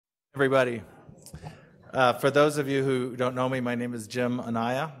Everybody. For those of you who don't know me, my name is Jim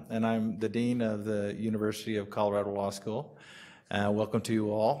Anaya, and I'm the Dean of the University of Colorado Law School. Welcome to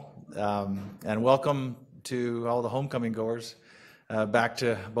you all, and welcome to all the homecoming goers back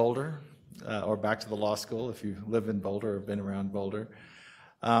to Boulder, or back to the law school if you live in Boulder or have been around Boulder.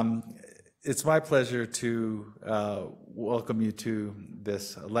 It's my pleasure to welcome you to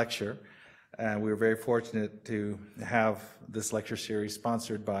this lecture. And we're very fortunate to have this lecture series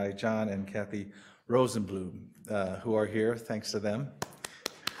sponsored by John and Kathy Rosenbloom, who are here, thanks to them.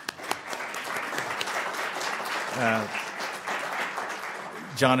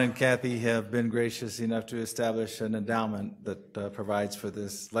 John and Kathy have been gracious enough to establish an endowment that provides for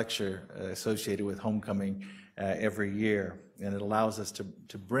this lecture associated with homecoming every year. And it allows us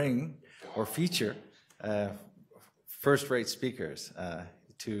to bring or feature first-rate speakers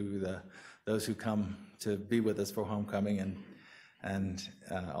to those who come to be with us for homecoming and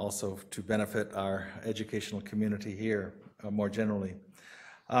also to benefit our educational community here more generally.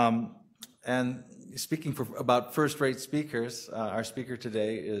 And speaking about first-rate speakers, our speaker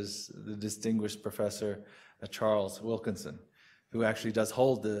today is the distinguished Professor Charles Wilkinson, who actually does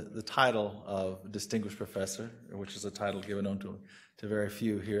hold the title of Distinguished Professor, which is a title given to very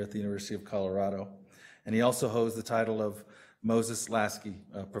few here at the University of Colorado. And he also holds the title of Moses Lasky,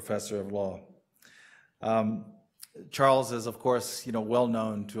 Professor of Law. Charles is, of course, well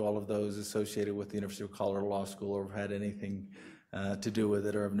known to all of those associated with the University of Colorado Law School or have had anything to do with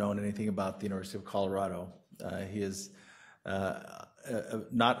it or have known anything about the University of Colorado. He is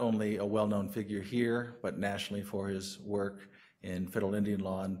not only a well-known figure here, but nationally for his work in federal Indian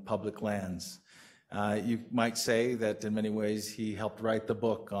law and public lands. You might say that in many ways he helped write the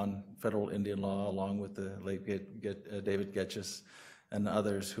book on federal Indian law along with the late David Getchis and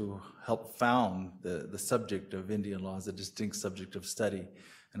others who helped found the subject of Indian law as a distinct subject of study.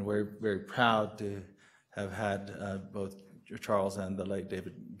 And we're very proud to have had both Charles and the late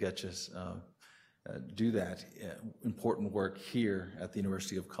David Getchis do that important work here at the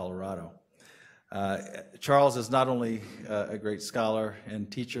University of Colorado. Charles is not only a great scholar and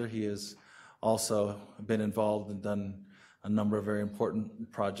teacher, he has also been involved and done a number of very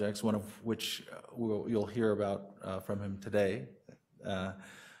important projects, one of which you'll hear about from him today.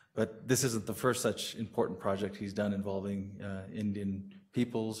 But this isn't the first such important project he's done involving Indian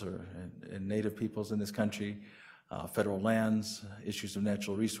peoples and Native peoples in this country, federal lands, issues of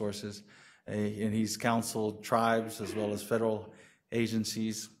natural resources. And he's counseled tribes as well as federal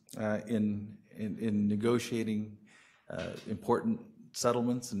agencies in negotiating important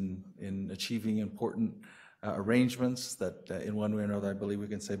settlements and in achieving important arrangements that in one way or another I believe we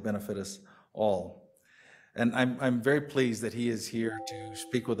can say benefit us all. And I'm very pleased that he is here to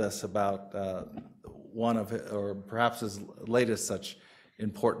speak with us about one of his, or perhaps his latest such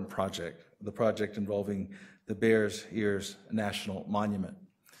important project, the project involving the Bears Ears National Monument.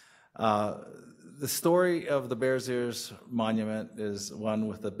 The story of the Bears Ears Monument is one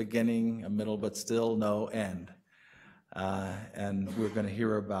with a beginning, a middle, but still no end. And we're going to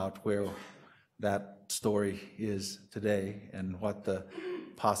hear about where that story is today and what the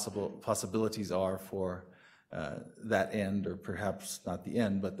possibilities are for that end, or perhaps not the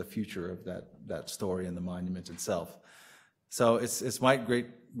end, but the future of that story and the monument itself. So it's my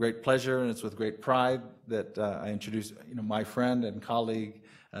great pleasure, and it's with great pride that I introduce my friend and colleague,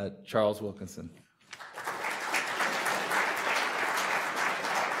 Charles Wilkinson.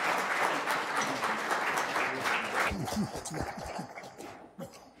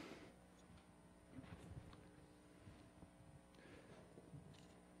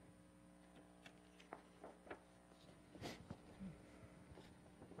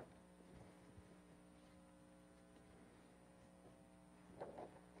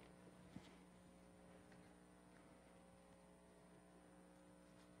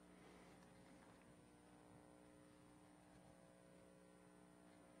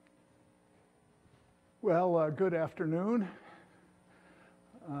 Well, good afternoon.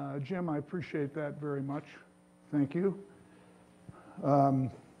 Jim, I appreciate that very much. Thank you.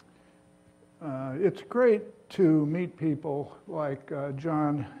 It's great to meet people like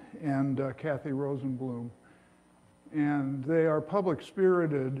John and Kathy Rosenbloom. And they are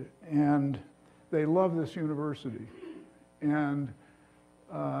public-spirited, and they love this university. And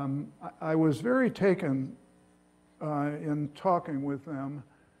I was very taken in talking with them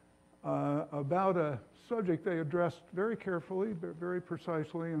about a subject they addressed very carefully, but very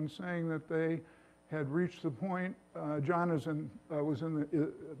precisely, and saying that they had reached the point. John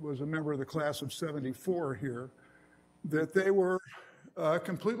was a member of the class of '74 here, that they were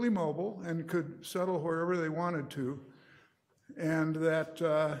completely mobile and could settle wherever they wanted to, and that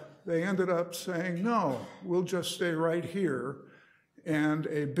they ended up saying, no, we'll just stay right here. And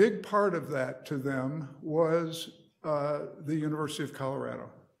a big part of that to them was the University of Colorado.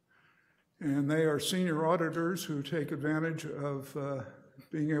 And they are senior auditors who take advantage of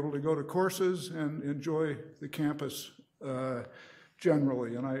being able to go to courses and enjoy the campus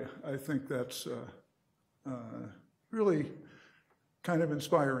generally. And I think that's really kind of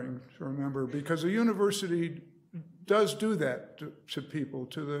inspiring to remember, because a university does do that to people,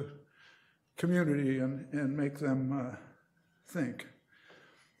 to the community, and make them think.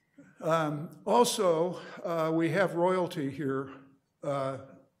 Also, we have royalty here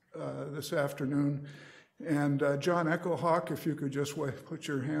this afternoon. And John Echohawk, if you could just put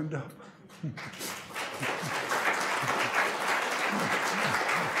your hand up.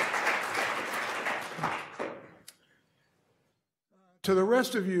 To the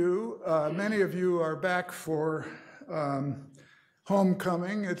rest of you, many of you are back for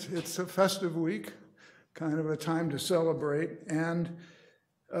homecoming. It's a festive week, kind of a time to celebrate. And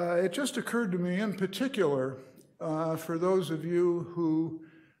it just occurred to me in particular, for those of you who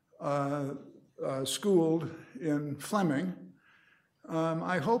schooled in Fleming,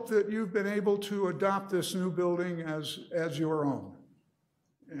 I hope that you've been able to adopt this new building as your own,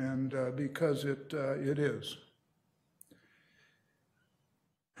 and because it is.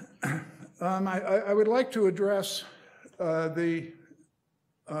 I would like to address the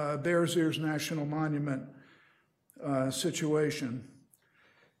Bears Ears National Monument situation.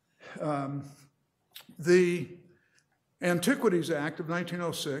 The Antiquities Act of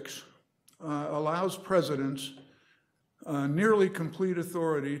 1906 allows presidents nearly complete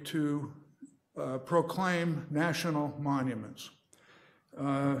authority to proclaim national monuments.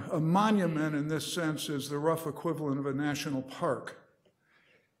 A monument in this sense is the rough equivalent of a national park.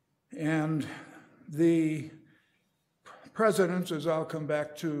 And the presidents, as I'll come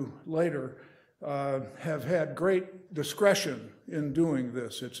back to later, have had great discretion in doing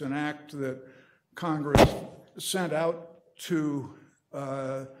this. It's an act that Congress sent out to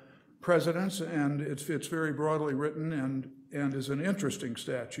presidents, and it's very broadly written and is an interesting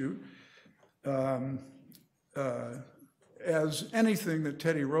statute. As anything that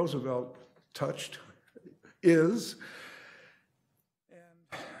Teddy Roosevelt touched is.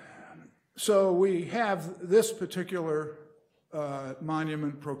 So we have this particular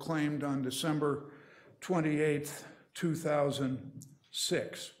monument proclaimed on December 28th,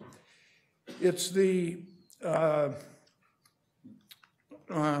 2006. It's the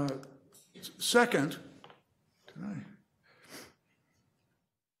second,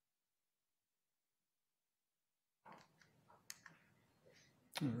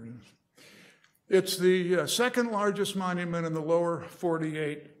 it's the second largest monument in the lower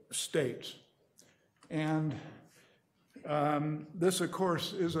 48 states. And this, of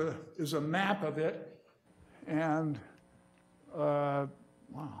course, is a map of it. And, wow.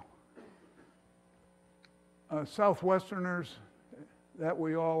 Southwesterners that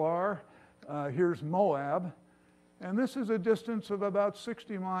we all are, here's Moab. And this is a distance of about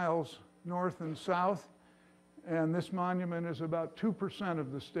 60 miles north and south. And this monument is about 2%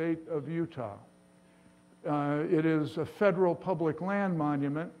 of the state of Utah. It is a federal public land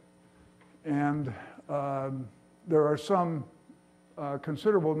monument, and there are some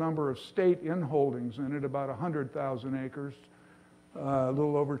considerable number of state inholdings in it, about 100,000 acres, a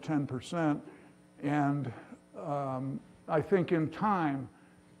little over 10%. And I think in time,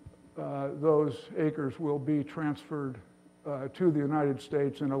 those acres will be transferred to the United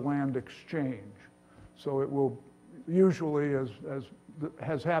States in a land exchange. So it will usually, as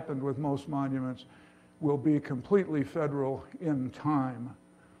has happened with most monuments, will be completely federal in time.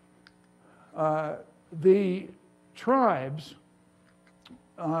 The tribes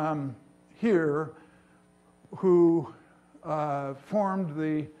here who formed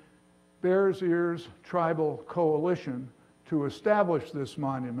the Bears Ears Tribal Coalition to establish this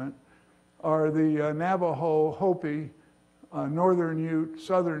monument are the Navajo, Hopi, Northern Ute,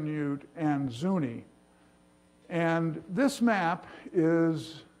 Southern Ute, and Zuni. And this map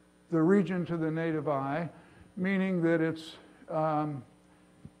is the region to the native eye, meaning that it's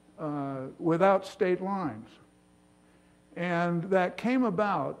without state lines. And that came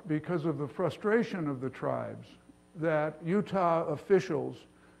about because of the frustration of the tribes that Utah officials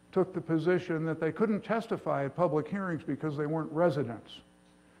took the position that they couldn't testify at public hearings because they weren't residents.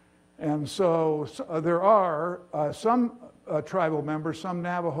 And so there are some tribal members, some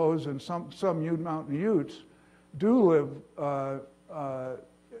Navajos and some Mountain Utes do live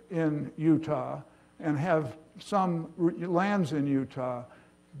in Utah and have some lands in Utah,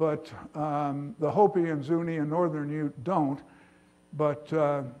 but the Hopi and Zuni and Northern Ute don't. but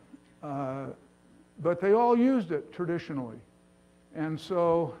they all used it traditionally. And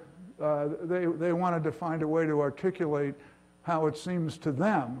so they wanted to find a way to articulate how it seems to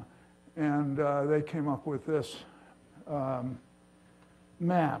them. And they came up with this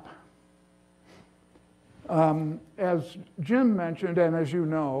map. As Jim mentioned, and as you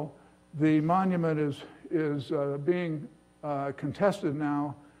know, the monument is being contested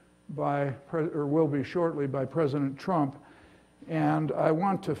now by, or will be shortly, by President Trump. And I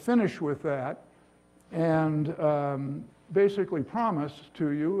want to finish with that and basically promise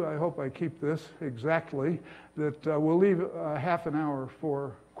to you, I hope I keep this exactly, that we'll leave half an hour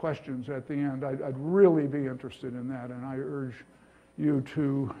for questions at the end. I'd really be interested in that, and I urge you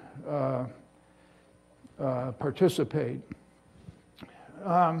to participate.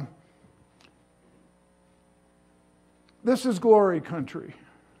 This is glory country.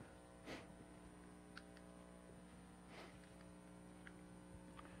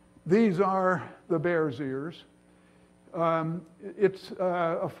 These are the Bears Ears. It's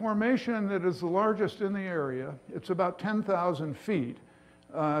a formation that is the largest in the area. It's about 10,000 feet,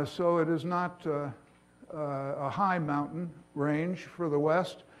 so it is not a high mountain range for the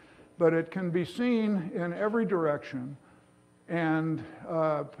west, but it can be seen in every direction, and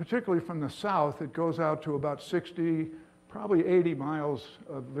particularly from the south, it goes out to about 60, probably 80 miles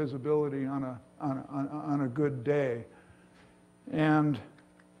of visibility on a good day. And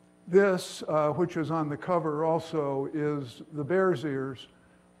this, which is on the cover also, is the Bears Ears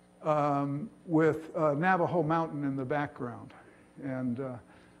with Navajo Mountain in the background. And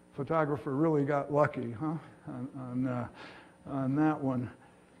photographer really got lucky, huh, on that one.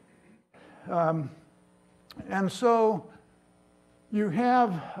 And so you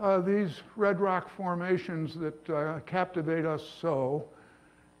have these red rock formations that captivate us so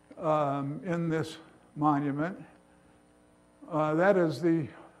in this monument. That is the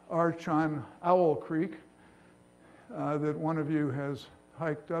arch on Owl Creek that one of you has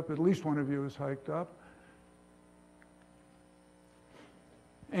hiked up, at least one of you has hiked up.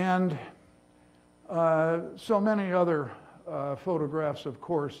 And so many other photographs, of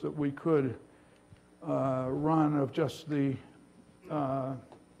course, that we could run of just the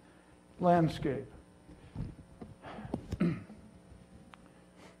landscape.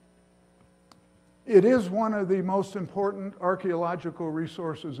 It is one of the most important archaeological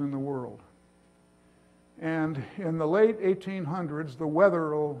resources in the world. And in the late 1800s, the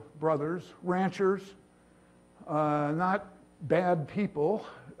Wetherill brothers, ranchers, not bad people,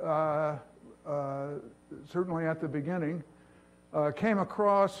 certainly at the beginning, came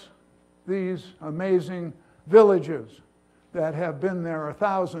across these amazing villages that have been there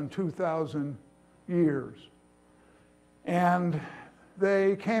 1,000, 2,000 years. And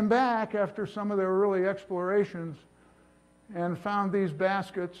they came back after some of their early explorations and found these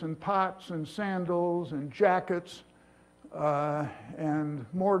baskets and pots and sandals and jackets and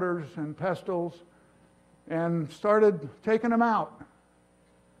mortars and pestles, and started taking them out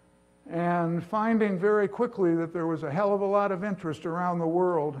and finding very quickly that there was a hell of a lot of interest around the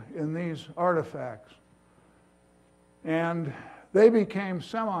world in these artifacts. And they became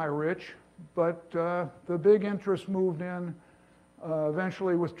semi-rich, but the big interest moved in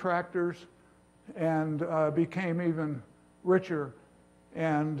eventually with tractors and became even richer.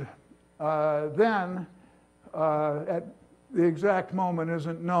 And then, at the exact moment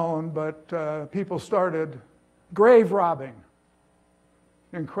isn't known, but people started grave robbing,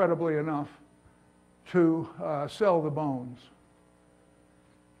 incredibly enough, to sell the bones.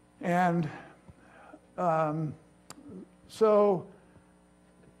 And so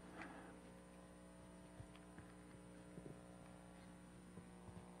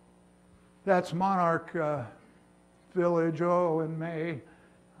that's Monarch Village. In May,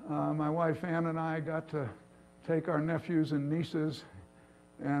 my wife Ann and I got to take our nephews and nieces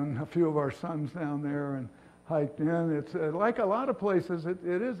and a few of our sons down there and hiked in. It's like a lot of places.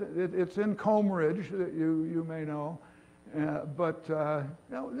 It's in Comb Ridge that you may know, but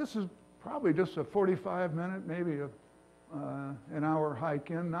this is probably just a 45-minute, maybe an hour hike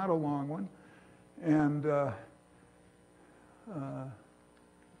in, not a long one, and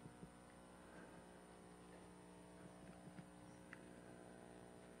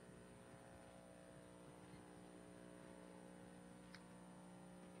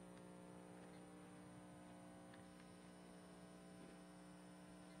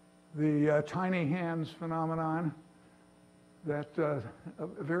the tiny hands phenomenon that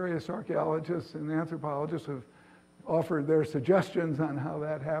various archaeologists and anthropologists have offered their suggestions on how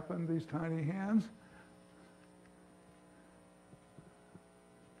that happened, these tiny hands.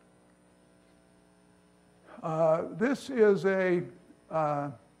 This is a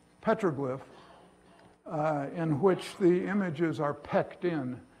petroglyph in which the images are pecked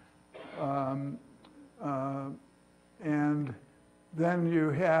in. And then you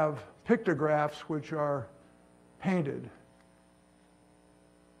have pictographs which are painted.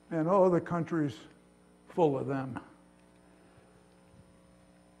 And oh, the country's full of them.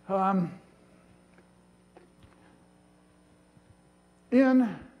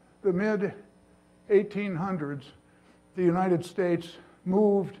 In the mid-1800s, the United States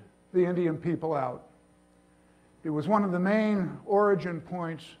moved the Indian people out. It was one of the main origin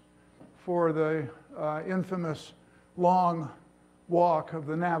points for the infamous long walk of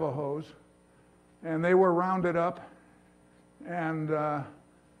the Navajos, and they were rounded up and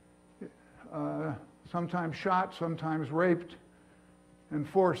sometimes shot, sometimes raped, and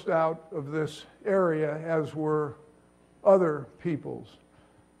forced out of this area, as were other peoples.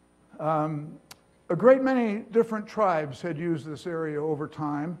 A great many different tribes had used this area over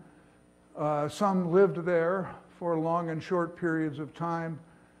time. Some lived there for long and short periods of time.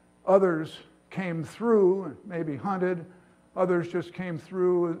 Others came through, maybe hunted. Others just came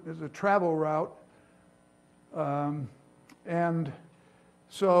through as a travel route. And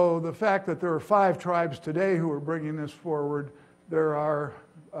so the fact that there are 5 tribes today who are bringing this forward, there are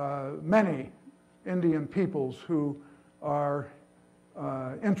many Indian peoples who are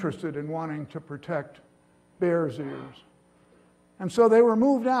interested in wanting to protect bears' ears. And so they were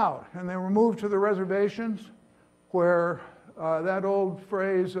moved out, and they were moved to the reservations where that old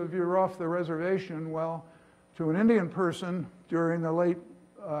phrase of "you're off the reservation," well, to an Indian person during the late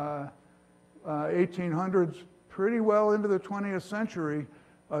 1800s, pretty well into the 20th century,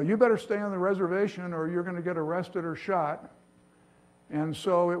 you better stay on the reservation or you're going to get arrested or shot. And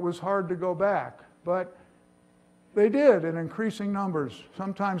so it was hard to go back. But they did in increasing numbers,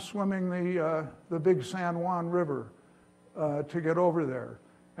 sometimes swimming the big San Juan River to get over there.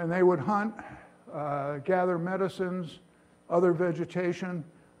 And they would hunt, gather medicines, other vegetation,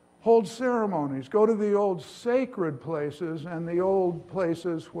 hold ceremonies, go to the old sacred places and the old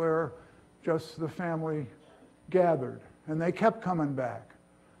places where just the family gathered. And they kept coming back.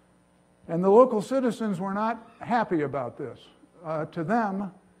 And the local citizens were not happy about this. To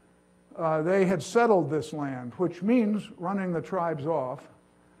them, they had settled this land, which means running the tribes off,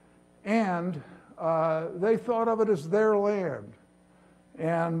 and they thought of it as their land.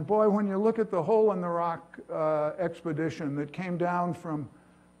 And boy, when you look at the Hole in the Rock expedition that came down from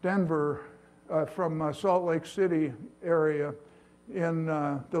Denver, from Salt Lake City area in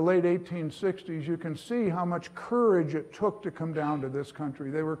the late 1860s, you can see how much courage it took to come down to this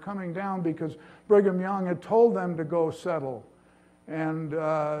country. They were coming down because Brigham Young had told them to go settle. And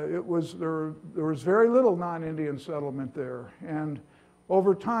there was very little non-Indian settlement there. And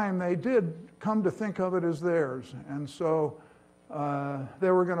over time, they did come to think of it as theirs. And so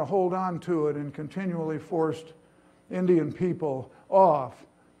they were going to hold on to it and continually forced Indian people off.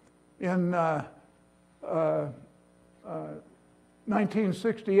 In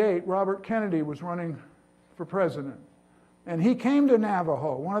 1968, Robert Kennedy was running for president. And he came to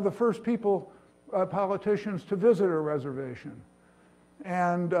Navajo, one of the first politicians to visit a reservation,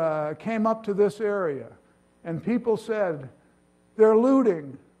 and came up to this area. And people said, "They're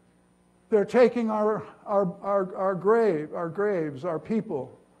looting. They're taking our graves, our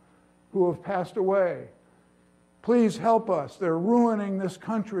people who have passed away. Please help us. They're ruining this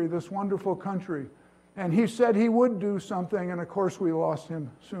country, this wonderful country." And he said he would do something, and of course we lost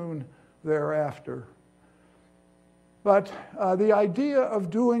him soon thereafter. But the idea of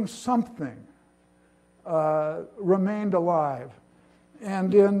doing something remained alive.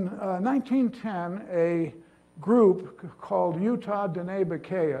 And in 1910, a group called Utah Dene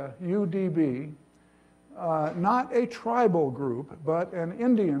Bakea, UDB, not a tribal group, but an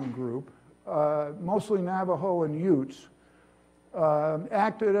Indian group, mostly Navajo and Utes,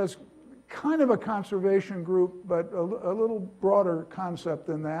 acted as kind of a conservation group, but a little broader concept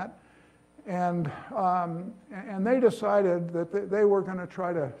than that. And they decided that they were going to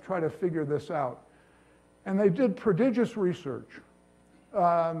try to figure this out. And they did prodigious research,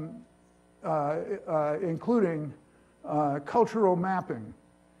 including cultural mapping,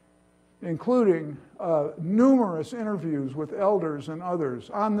 including numerous interviews with elders and others,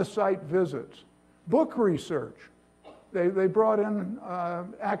 on-the-site visits, book research. They brought in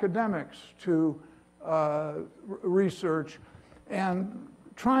academics to research and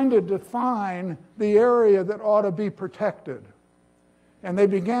trying to define the area that ought to be protected. And they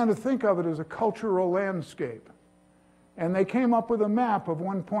began to think of it as a cultural landscape. And they came up with a map of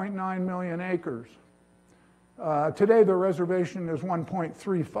 1.9 million acres. Today the reservation is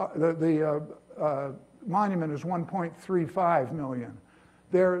 1.35, the monument is 1.35 million.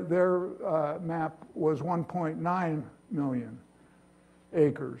 Their map was 1.9 million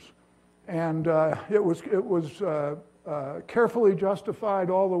acres. And it was carefully justified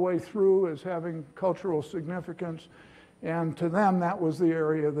all the way through as having cultural significance. And to them, that was the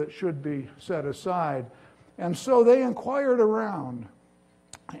area that should be set aside. And so they inquired around.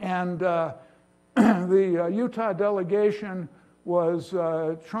 And the Utah delegation was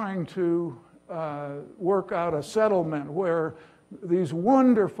trying to work out a settlement where these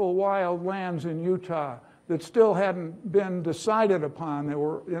wonderful wild lands in Utah that still hadn't been decided upon, they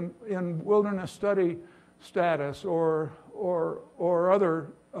were in wilderness study status or other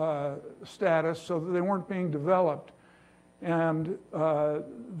status, so that they weren't being developed. And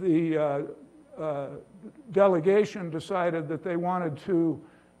the delegation decided that they wanted to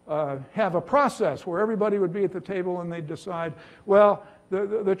have a process where everybody would be at the table and they'd decide. Well,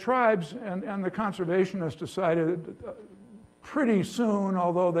 the tribes and the conservationists decided pretty soon,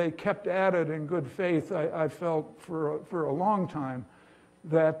 although they kept at it in good faith, I felt for a long time,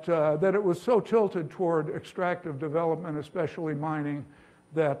 that it was so tilted toward extractive development, especially mining,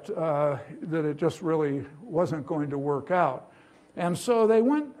 that it just really wasn't going to work out. And so they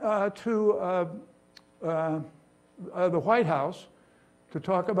went to the White House to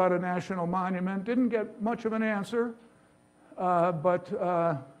talk about a national monument. Didn't get much of an answer, but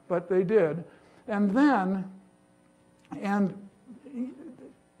they did. And then, and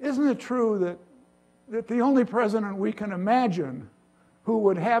isn't it true that the only president we can imagine who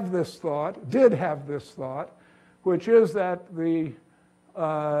would have this thought, did have this thought, which is that the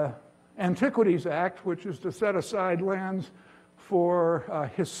Antiquities Act, which is to set aside lands for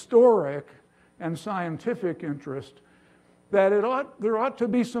historic and scientific interest, that there ought to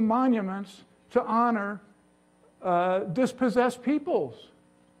be some monuments to honor dispossessed peoples.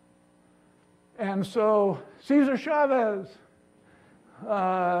 And so Cesar Chavez,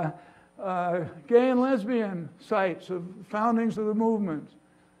 gay and lesbian sites of foundings of the movement,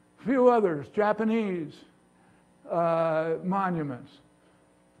 a few others, Japanese monuments.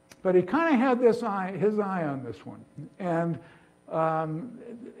 But he kind of had his eye on this one. And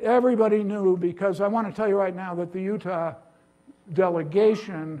everybody knew, because I want to tell you right now that the Utah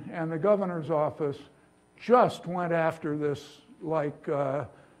delegation and the governor's office just went after this like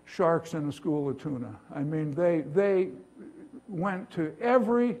sharks in a school of tuna. I mean, they went to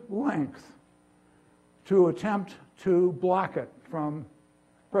every length to attempt to block it from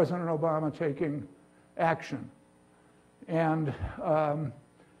President Obama taking action. And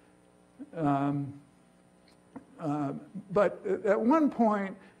but at one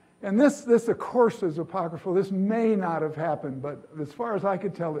point, and this of course is apocryphal, this may not have happened, but as far as I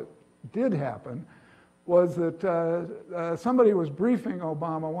could tell it did happen, was that somebody was briefing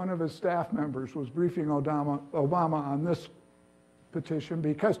Obama, one of his staff members was briefing Obama on this petition,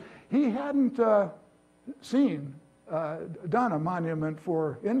 because he hadn't done a monument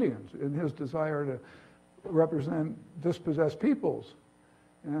for Indians in his desire to represent dispossessed peoples.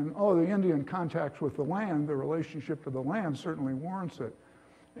 And the Indian contacts with the land, the relationship to the land certainly warrants it.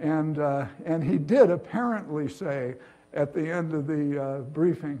 And he did apparently say at the end of the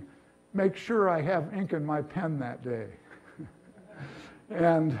briefing, make sure I have ink in my pen that day.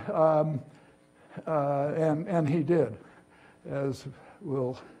 and he did, as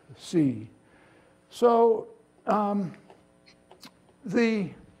we'll see. So the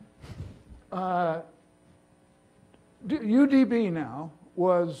UDB now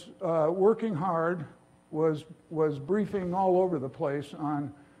was working hard, was briefing all over the place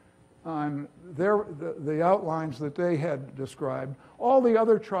on the outlines that they had described. All the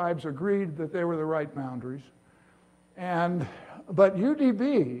other tribes agreed that they were the right boundaries. But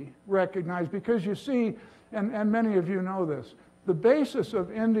UDB recognized, because you see, and many of you know this, the basis of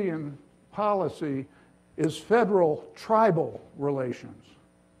Indian policy is federal tribal relations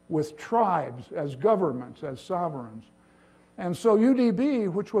with tribes as governments, as sovereigns. And so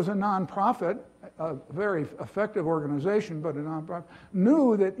UDB, which was a nonprofit, a very effective organization, but a nonprofit,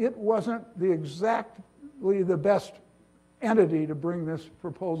 knew that it wasn't exactly the best entity to bring this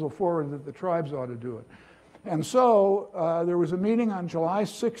proposal forward, that the tribes ought to do it. And so there was a meeting on July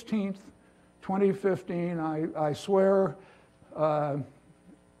 16th, 2015. I swear,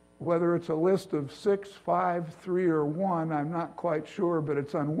 whether it's a list of 6, 5, 3, or 1, I'm not quite sure, but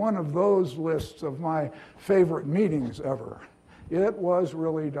it's on one of those lists of my favorite meetings ever. It was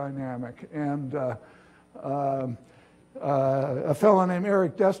really dynamic. And a fellow named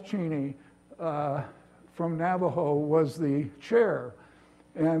Eric Deschini from Navajo was the chair.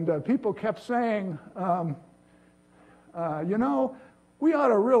 And people kept saying, you know, we ought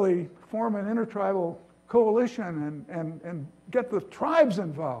to really form an intertribal coalition and get the tribes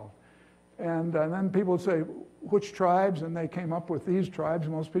involved. And then people would say, which tribes? And they came up with these tribes.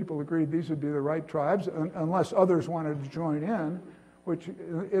 Most people agreed these would be the right tribes, unless others wanted to join in, which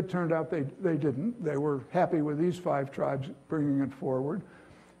it turned out they didn't. They were happy with these 5 tribes bringing it forward.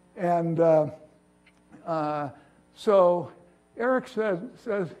 And so Eric says,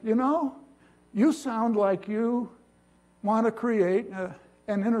 you know, you sound like you want to create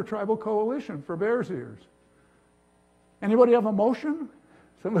an intertribal coalition for Bears Ears. Anybody have a motion?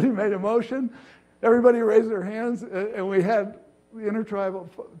 Somebody made a motion. Everybody raised their hands, and we had the intertribal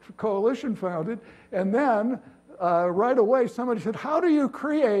coalition founded. And then right away, somebody said, how do you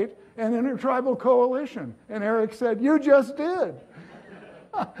create an intertribal coalition? And Eric said, you just did.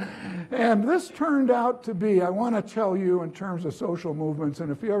 And this turned out to be, I want to tell you in terms of social movements, and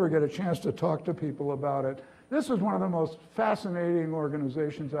if you ever get a chance to talk to people about it, this is one of the most fascinating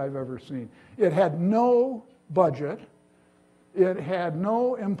organizations I've ever seen. It had no budget. It had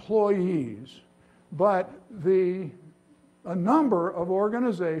no employees, but a number of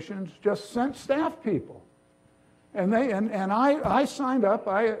organizations just sent staff people. And I signed up.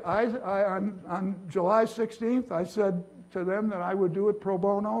 On July 16th, I said to them that I would do it pro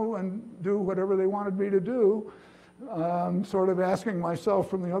bono and do whatever they wanted me to do, sort of asking myself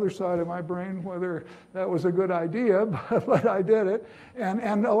from the other side of my brain whether that was a good idea, but I did it,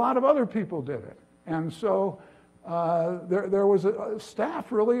 and a lot of other people did it. And so there was a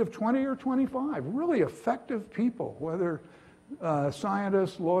staff really of 20 or 25, really effective people, whether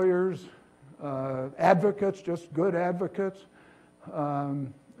scientists, lawyers, advocates, just good advocates,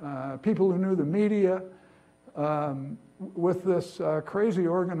 people who knew the media, with this crazy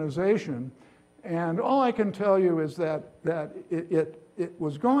organization. And all I can tell you is that it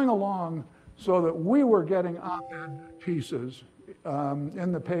was going along so that we were getting op-ed pieces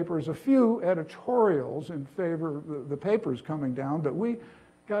in the papers, a few editorials in favor of the papers coming down, but we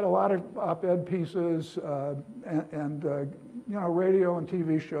got a lot of op-ed pieces and radio and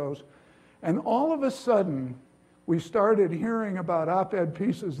TV shows. And all of a sudden, we started hearing about op-ed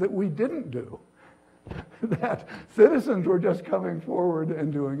pieces that we didn't do, that citizens were just coming forward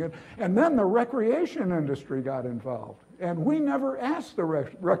and doing it. And then the recreation industry got involved. And we never asked the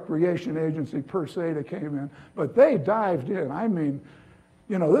recreation agency per se to came in, but they dived in. I mean,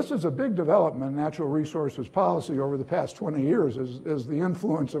 this is a big development in natural resources policy over the past 20 years is the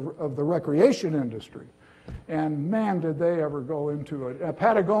influence of the recreation industry. And man, did they ever go into it.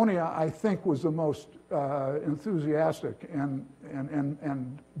 Patagonia, I think, was the most enthusiastic,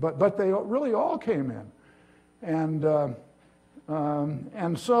 but they really all came in. And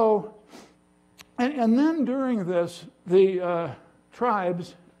then during this, the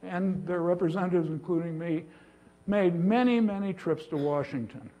tribes and their representatives, including me, made many, many trips to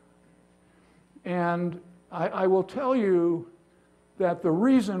Washington. And I will tell you that the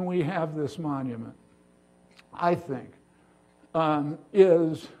reason we have this monument, I think,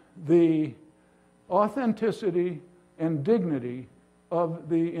 is the authenticity and dignity of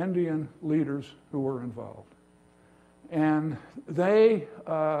the Indian leaders who were involved. And they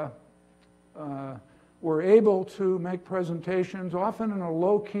were able to make presentations, often in a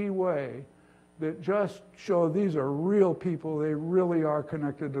low-key way, that just show these are real people. They really are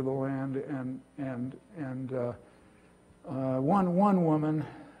connected to the land. And one woman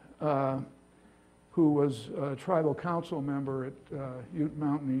who was a tribal council member at Ute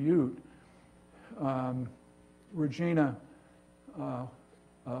Mountain Ute, Regina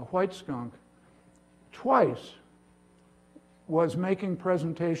White Skunk, twice was making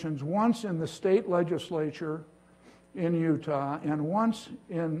presentations, once in the state legislature in Utah and once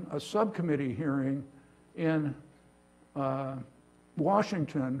in a subcommittee hearing in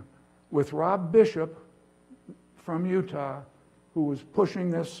Washington with Rob Bishop from Utah, who was pushing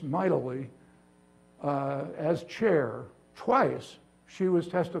this mightily as chair. Twice she was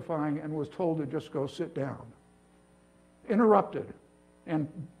testifying and was told to just go sit down. Interrupted, and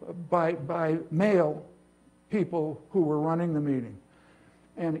by male people who were running the meeting.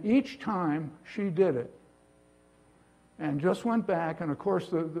 And each time she did it, and just went back, and of course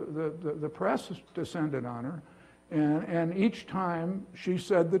the press descended on her, and each time she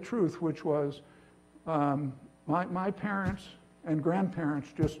said the truth, which was, my parents and grandparents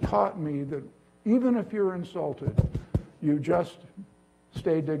just taught me that even if you're insulted, you just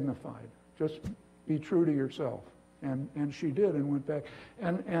stay dignified. Just be true to yourself. And she did, and went back.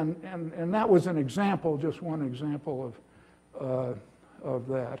 And that was an example, just one example of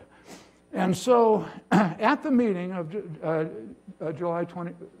that. And so at the meeting of July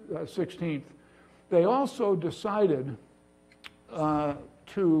 16th, they also decided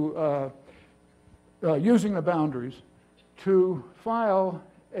to using the boundaries, to file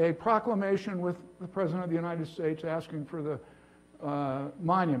a proclamation with the President of the United States asking for the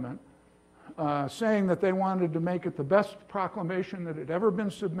monument, saying that they wanted to make it the best proclamation that had ever been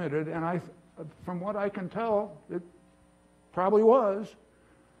submitted, and from what I can tell, it probably was.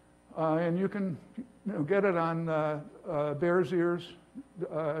 And you can get it on Bears Ears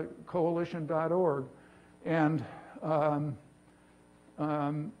Coalition.org, and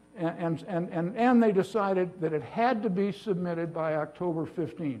they decided that it had to be submitted by October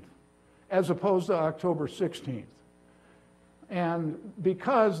 15th, as opposed to October 16th. And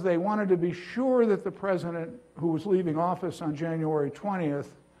because they wanted to be sure that the president, who was leaving office on January 20th,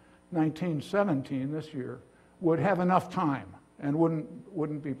 1917, this year, would have enough time and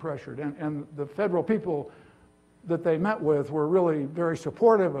wouldn't be pressured. And the federal people that they met with were really very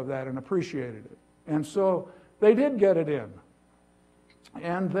supportive of that and appreciated it. And so they did get it in.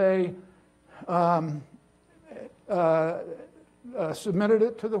 And they submitted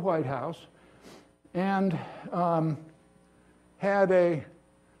it to the White House and had a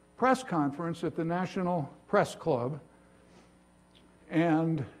press conference at the National Press Club.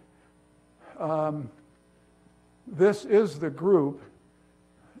 And this is the group,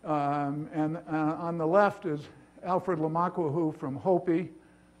 and on the left is Alfred Lamaquahu from Hopi,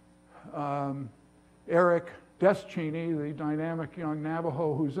 Eric Deschini, the dynamic young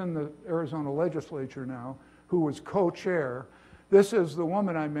Navajo who's in the Arizona legislature now, who was co-chair. This is the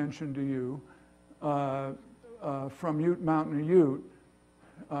woman I mentioned to you from Ute Mountain Ute,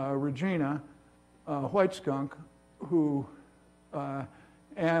 Regina White Skunk, who, the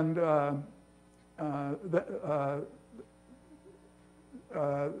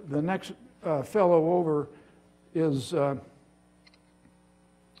next fellow over is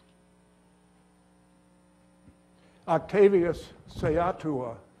Octavius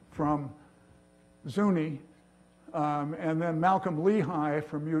Sayatua from Zuni, and then Malcolm Lehigh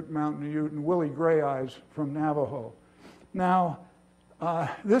from Ute Mountain Ute, and Willie Gray Eyes from Navajo. Now,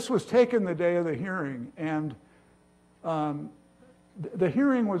 this was taken the day of the hearing, and the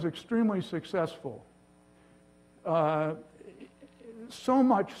hearing was extremely successful. So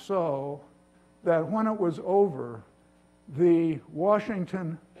much so that when it was over, the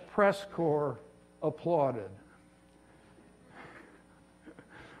Washington Press Corps applauded.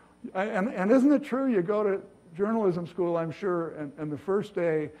 And isn't it true? You go to journalism school, I'm sure, and the first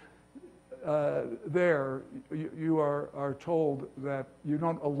day there, you are told that you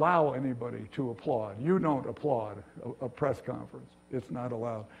don't allow anybody to applaud. You don't applaud a press conference. It's not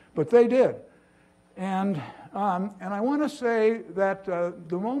allowed. But they did. And I want to say that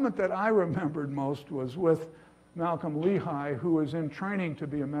the moment that I remembered most was with Malcolm Lehigh, who was in training to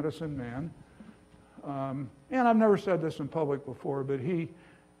be a medicine man. And I've never said this in public before, but he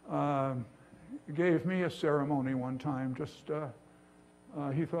gave me a ceremony one time. Just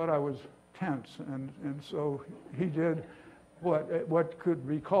he thought I was tense, and so he did what could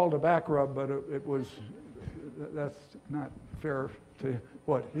be called a back rub, but it was, that's not fair to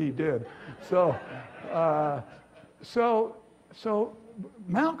what he did. So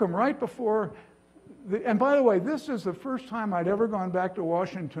Malcolm, right before, and by the way, this is the first time I'd ever gone back to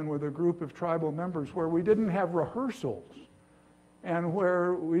Washington with a group of tribal members where we didn't have rehearsals and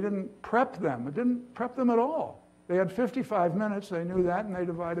where we didn't prep them. It didn't prep them at all. They had 55 minutes, they knew that, and they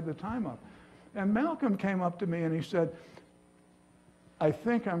divided the time up. And Malcolm came up to me and he said, "I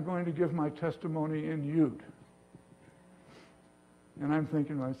think I'm going to give my testimony in Ute." And I'm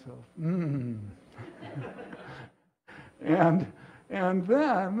thinking to myself, And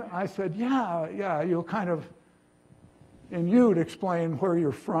then I said, yeah, you'll kind of, in Ute, explain where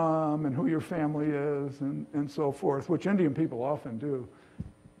you're from and who your family is and so forth, which Indian people often do.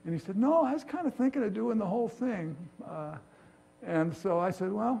 And he said, no, I was kind of thinking of doing the whole thing. And so I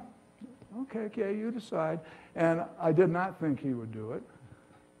said, well, okay, you decide. And I did not think he would do it.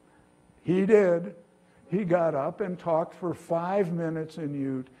 He did. He got up and talked for 5 minutes in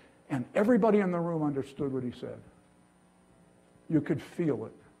Ute, and everybody in the room understood what he said. You could feel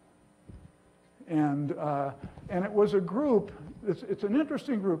it. And it was a group, it's an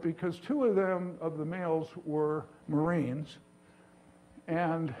interesting group because two of them, of the males, were Marines,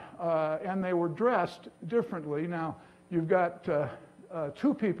 and they were dressed differently. Now, you've got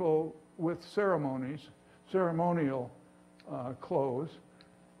two people with ceremonial clothes,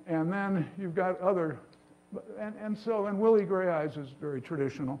 and then you've got other, and Willie Gray Eyes is very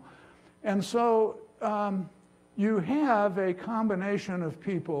traditional. And so you have a combination of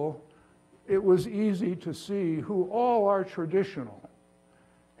people, it was easy to see, who all are traditional,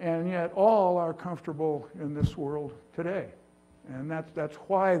 and yet all are comfortable in this world today. And that's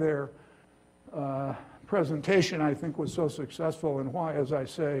why they're presentation, I think, was so successful, and why, as I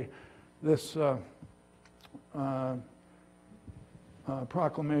say, this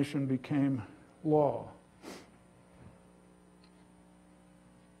proclamation became law.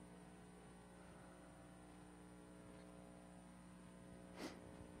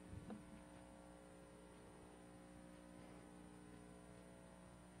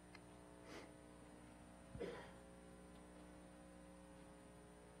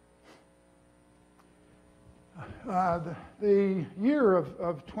 The year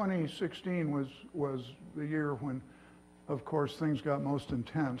of 2016 was the year when, of course, things got most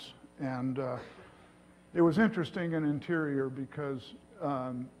intense. And it was interesting in Interior because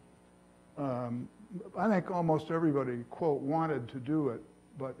I think almost everybody, quote, wanted to do it,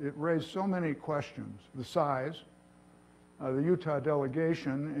 but it raised so many questions. The size, the Utah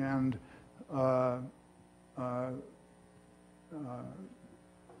delegation, and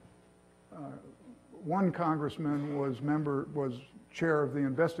one congressman was chair of the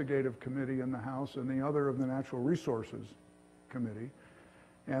investigative committee in the House and the other of the Natural Resources Committee.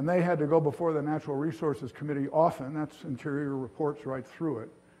 And they had to go before the Natural Resources Committee often. That's Interior reports right through it.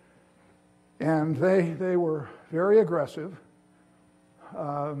 And they were very aggressive.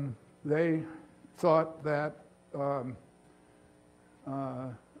 They thought that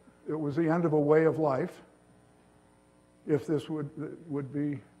it was the end of a way of life if this would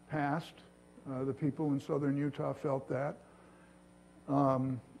be passed. The people in southern Utah felt that.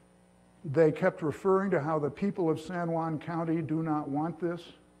 They kept referring to how the people of San Juan County do not want this.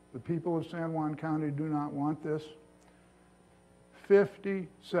 The people of San Juan County do not want this.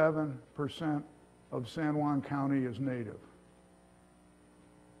 57% of San Juan County is native.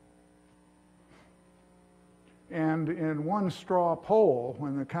 And in one straw poll,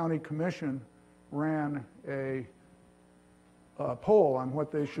 when the county commission ran a poll on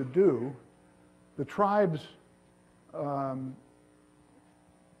what they should do, the tribe's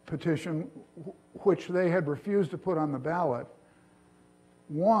petition, which they had refused to put on the ballot,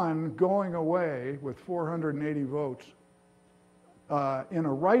 won going away with 480 votes in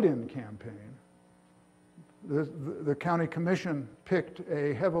a write-in campaign. The county commission picked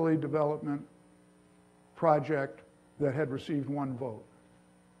a heavily development project that had received one vote.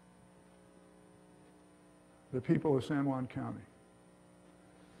 The people of San Juan County.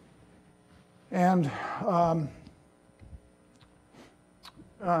 And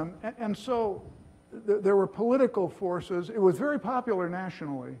so there were political forces. It was very popular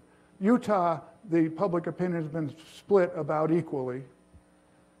nationally. Utah, the public opinion has been split about equally.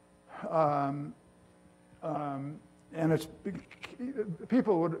 And it's,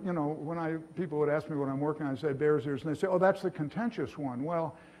 people would, you know, when people would ask me what I'm working on, I'd say Bears Ears, and they'd say, oh, that's the contentious one.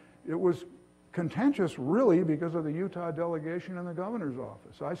 Well, it was contentious really because of the Utah delegation in the governor's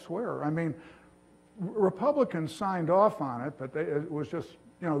office, I swear. I mean, Republicans signed off on it, but it was just,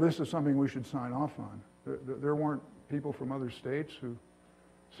 you know, this is something we should sign off on. There weren't people from other states who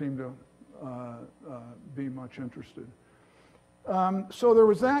seemed to be much interested. So there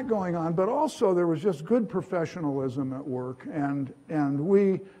was that going on, but also there was just good professionalism at work, and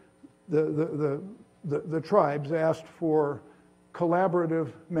we, the tribes, asked for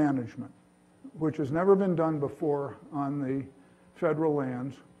collaborative management, which has never been done before on the federal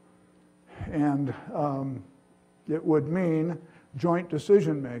lands, and it would mean joint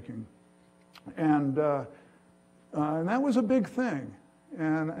decision making, and that was a big thing,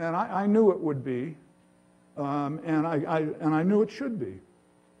 and I knew it would be. And I knew it should be.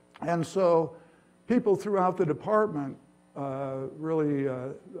 And so people throughout the department really,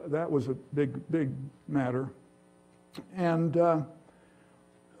 that was a big matter. And,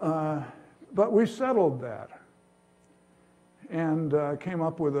 but we settled that and came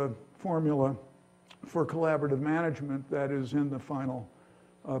up with a formula for collaborative management that is in the final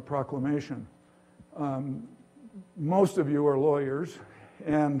proclamation. Most of you are lawyers,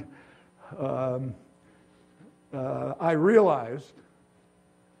 and I realized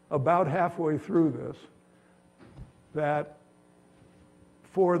about halfway through this that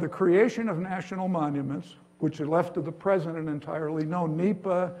for the creation of national monuments, which are left to the president entirely, no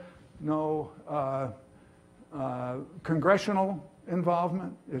NEPA, no congressional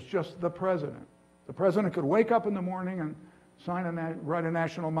involvement, it's just the president. The president could wake up in the morning and write a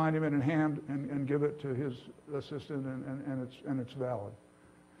national monument in hand and give it to his assistant, and it's valid.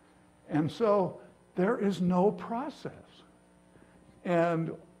 And so there is no process.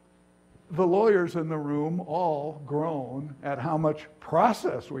 And the lawyers in the room all groan at how much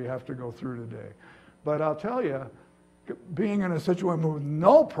process we have to go through today. But I'll tell you, being in a situation with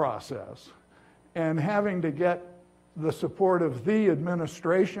no process and having to get the support of the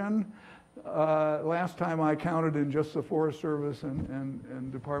administration Last time I counted in just the Forest Service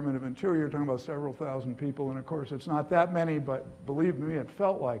and Department of Interior, you're talking about several thousand people, and of course it's not that many, but believe me, it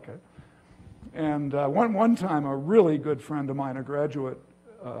felt like it. And one time, a really good friend of mine, a graduate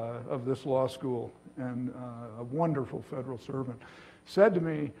of this law school and a wonderful federal servant, said to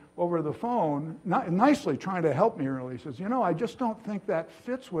me over the phone, nicely trying to help me really, he says, you know, I just don't think that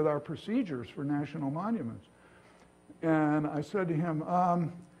fits with our procedures for national monuments. And I said to him,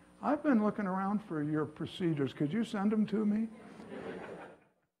 I've been looking around for your procedures. Could you send them to me?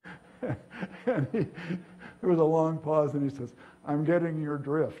 And there was a long pause, and he says, I'm getting your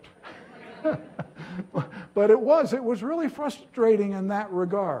drift. But it was really frustrating in that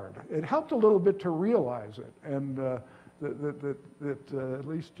regard. It helped a little bit to realize it, and that at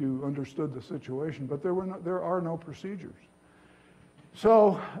least you understood the situation, but there are no procedures.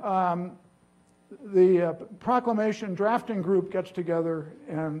 So the proclamation drafting group gets together,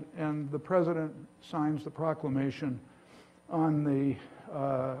 and the president signs the proclamation on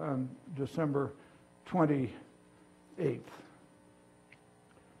December 28th.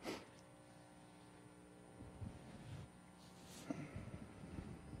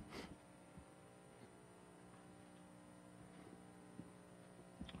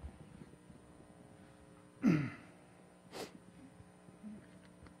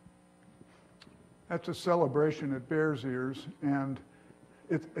 That's a celebration at Bears Ears, and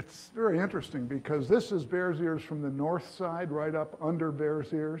it's very interesting because this is Bears Ears from the north side, right up under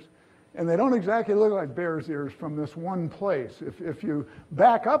Bears Ears, and they don't exactly look like Bears Ears from this one place. If you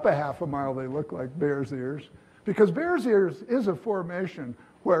back up a half a mile, they look like Bears Ears, because Bears Ears is a formation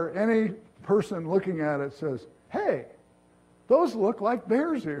where any person looking at it says, hey, those look like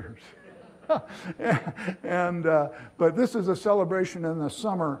Bears Ears. But this is a celebration in the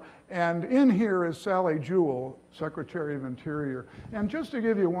summer, and in here is Sally Jewell, Secretary of Interior. And just to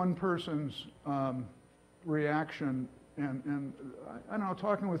give you one person's reaction, and I don't know,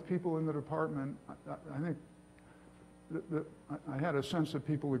 talking with people in the department, I think that I had a sense that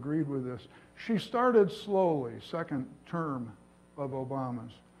people agreed with this. She started slowly, second term of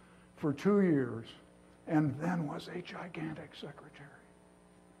Obama's, for 2 years, and then was a gigantic secretary.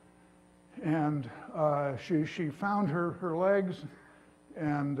 And she found her legs,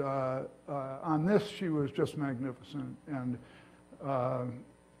 and on this she was just magnificent, and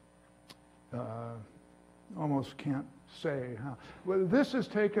almost can't say how. Well, this is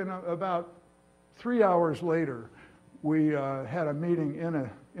taken about 3 hours later. We had a meeting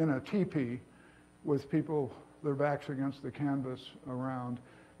in a teepee with people, their backs against the canvas around,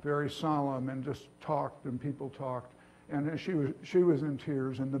 very solemn, and just talked, and people talked. And she was in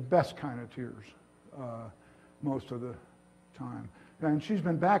tears, and the best kind of tears most of the time. And she's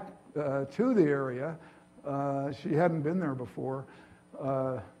been back to the area. She hadn't been there before,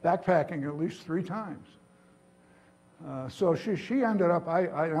 backpacking at least 3 times. So she ended up,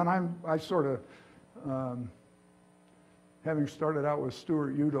 I sort of, having started out with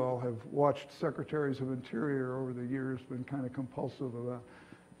Stuart Udall, have watched Secretaries of Interior over the years, been kind of compulsive about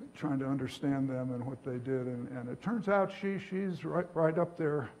trying to understand them and what they did, and it turns out she's right up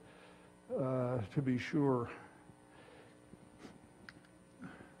there, to be sure.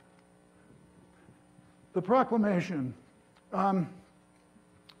 The proclamation, to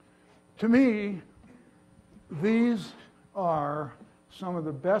me, these are some of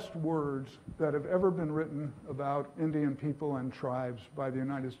the best words that have ever been written about Indian people and tribes by the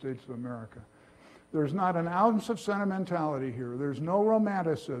United States of America. There's not an ounce of sentimentality here. There's no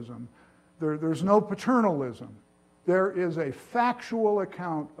romanticism. There's no paternalism. There is a factual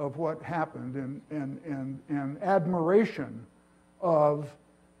account of what happened and admiration of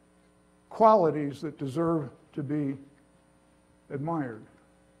qualities that deserve to be admired.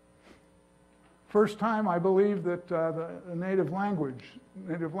 First time, I believe, that the native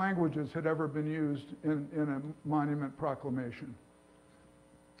languages had ever been used in a monument proclamation.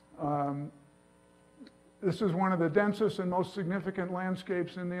 This is one of the densest and most significant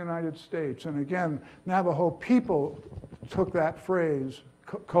landscapes in the United States. And again, Navajo people took that phrase,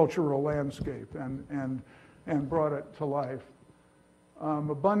 cultural landscape, and brought it to life.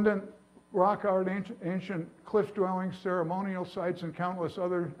 Abundant rock art, ancient cliff dwellings, ceremonial sites, and countless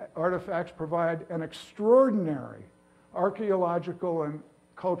other artifacts provide an extraordinary archaeological and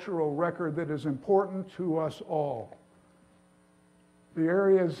cultural record that is important to us all. The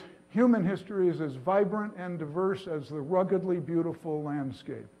area's human history is as vibrant and diverse as the ruggedly beautiful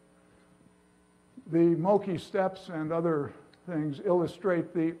landscape. The Moki Steps and other things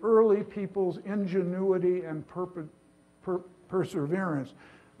illustrate the early people's ingenuity and perseverance,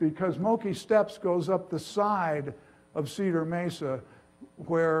 because Moki Steps goes up the side of Cedar Mesa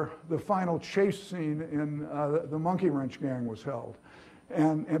where the final chase scene in the Monkey Wrench Gang was held.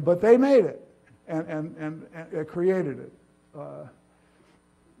 But they made it, and it created it.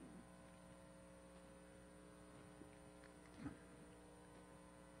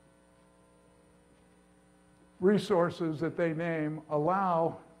 Resources that they name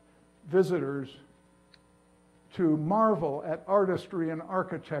allow visitors to marvel at artistry and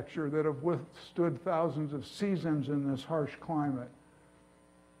architecture that have withstood thousands of seasons in this harsh climate.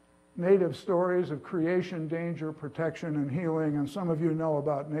 Native stories of creation, danger, protection, and healing, and some of you know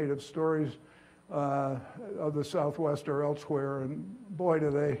about native stories of the Southwest or elsewhere, and boy,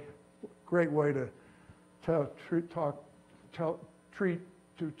 do they, great way to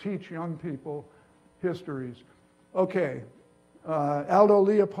teach young people histories. Okay, Aldo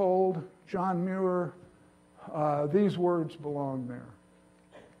Leopold, John Muir, these words belong there.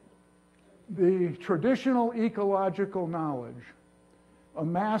 The traditional ecological knowledge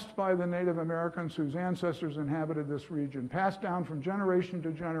amassed by the Native Americans whose ancestors inhabited this region, passed down from generation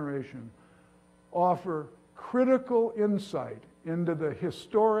to generation, offer critical insight into the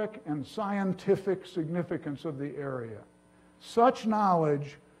historic and scientific significance of the area. Such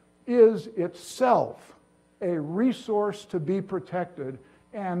knowledge is itself a resource to be protected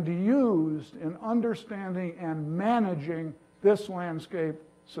and used in understanding and managing this landscape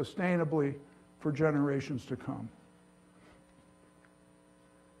sustainably for generations to come.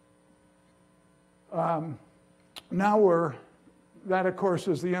 That of course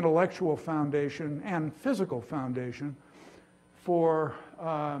is the intellectual foundation and physical foundation for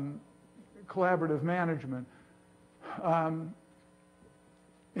collaborative management.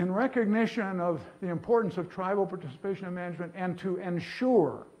 In recognition of the importance of tribal participation in management and to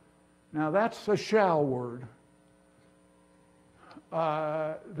ensure, now that's a shall word,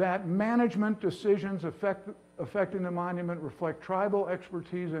 that management decisions affecting the monument reflect tribal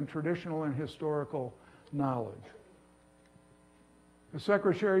expertise and traditional and historical knowledge. The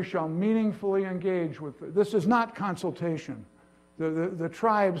Secretary shall meaningfully engage with, this is not consultation. The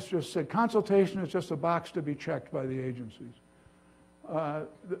tribes just said consultation is just a box to be checked by the agencies.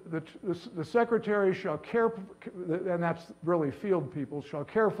 The Secretary shall and that's really field people, shall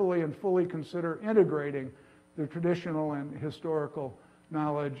carefully and fully consider integrating the traditional and historical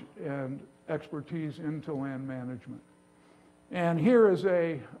knowledge and expertise into land management. And here is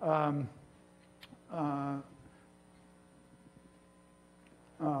a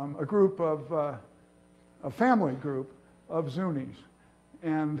group of, a family group of Zunis.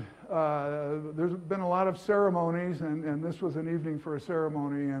 And there's been a lot of ceremonies, and this was an evening for a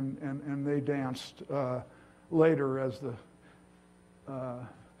ceremony, and they danced later as the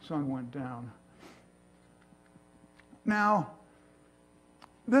sun went down. Now,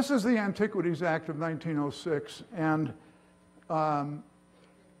 this is the Antiquities Act of 1906, and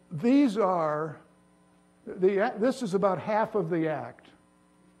these are, this is about half of the act.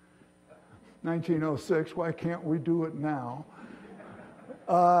 1906, why can't we do it now?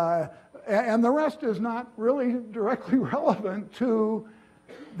 And the rest is not really directly relevant to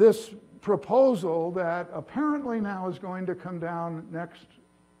this proposal that apparently now is going to come down next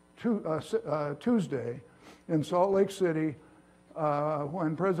Tuesday in Salt Lake City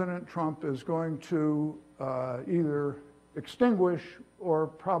when President Trump is going to either extinguish or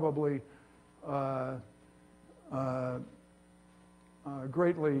probably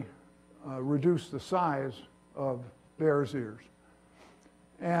greatly reduce the size of Bears Ears.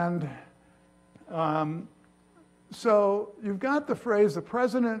 And so you've got the phrase, the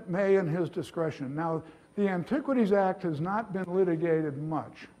president may in his discretion. Now, the Antiquities Act has not been litigated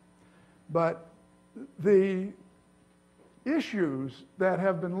much, but the issues that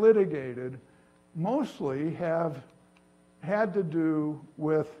have been litigated mostly have had to do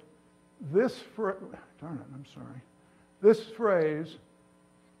with this, this phrase,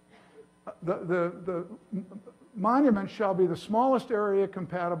 the monument shall be the smallest area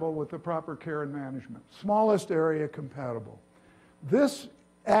compatible with the proper care and management. Smallest area compatible. This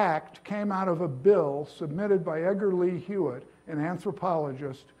act came out of a bill submitted by Edgar Lee Hewitt, an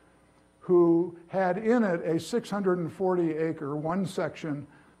anthropologist, who had in it a 640-acre, one-section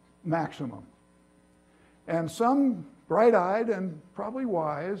maximum. And some bright-eyed and probably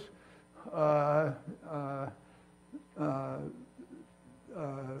wise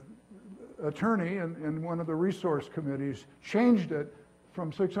attorney in one of the resource committees changed it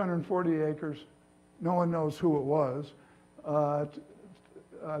from 640 acres, no one knows who it was,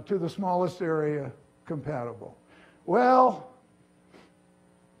 to the smallest area compatible. Well,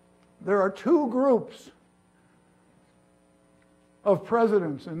 there are two groups of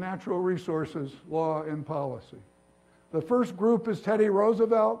presidents in natural resources law and policy. The first group is Teddy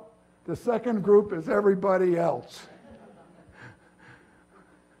Roosevelt. The second group is everybody else.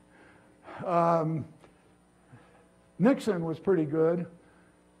 Nixon was pretty good.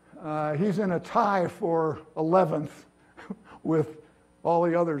 He's in a tie for 11th with all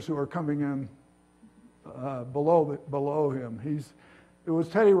the others who are coming in below him. It was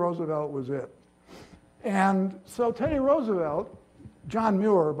Teddy Roosevelt was it. And so Teddy Roosevelt, John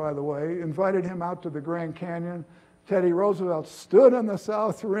Muir, by the way, invited him out to the Grand Canyon. Teddy Roosevelt stood on the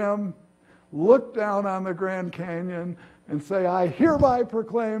South Rim, looked down on the Grand Canyon, and say, I hereby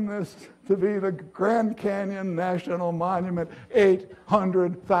proclaim this to be the Grand Canyon National Monument,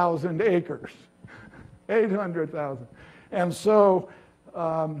 800,000 acres. 800,000. And so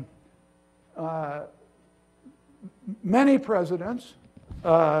many presidents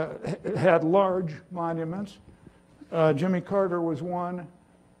had large monuments. Jimmy Carter was one,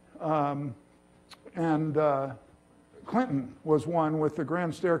 and Clinton was one with the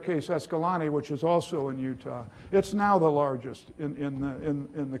Grand Staircase Escalante, which is also in Utah. It's now the largest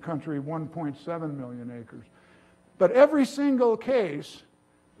in the country, 1.7 million acres. But every single case,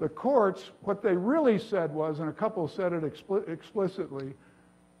 the courts, what they really said was, and a couple said it explicitly,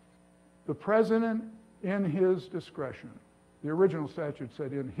 the president in his discretion. The original statute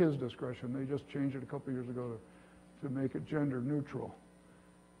said in his discretion. They just changed it a couple years ago to make it gender neutral.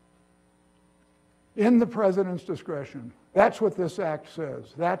 In the president's discretion. That's what this act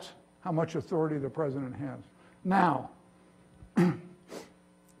says. That's how much authority the president has. Now,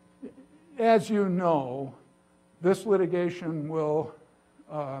 as you know, this litigation will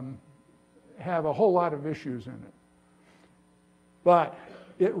have a whole lot of issues in it. But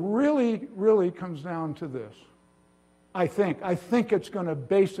it really, really comes down to this. I think it's going to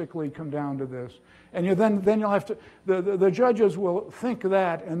basically come down to this. And then you'll have to, the judges will think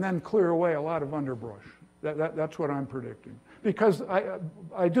that and then clear away a lot of underbrush. That's what I'm predicting. Because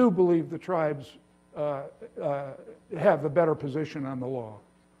I do believe the tribes have the better position on the law.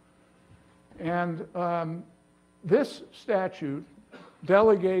 And this statute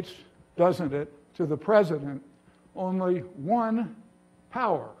delegates, doesn't it, to the president only one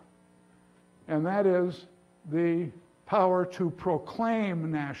power, and that is the power to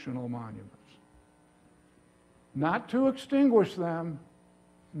proclaim national monuments. Not to extinguish them,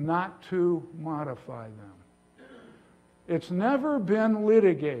 not to modify them. It's never been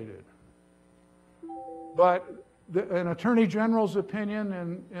litigated. But an attorney general's opinion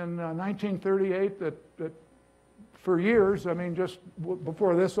in 1938 that for years, I mean, just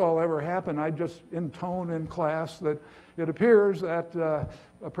before this all ever happened, I just intone in class that it appears that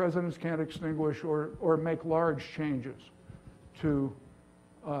presidents can't extinguish or make large changes to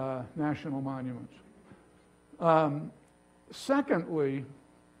national monuments. Secondly,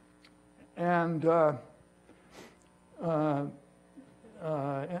 and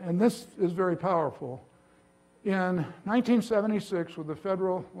this is very powerful, in 1976 with the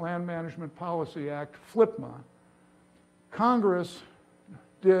Federal Land Management Policy Act, FLPMA, Congress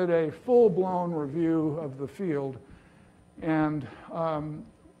did a full-blown review of the field and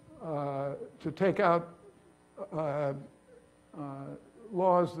to take out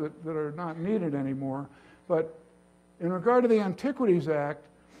laws that are not needed anymore. But in regard to the Antiquities Act,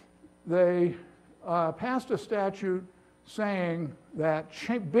 they passed a statute saying that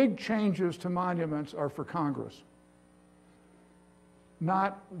big changes to monuments are for Congress,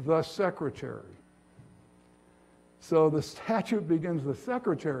 not the Secretary. So the statute begins, the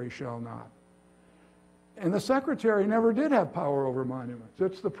Secretary shall not. And the Secretary never did have power over monuments.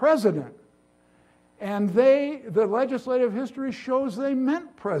 It's the President. And the legislative history shows they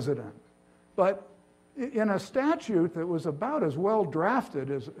meant President. But in a statute that was about as well drafted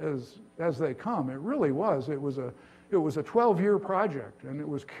as they come, it really was. It was a 12-year project, and it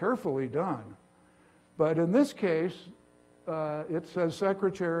was carefully done. But in this case, it says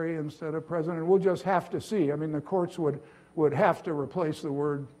Secretary instead of President. We'll just have to see. I mean, the courts would have to replace the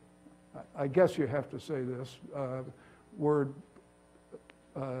word, I guess you have to say this, word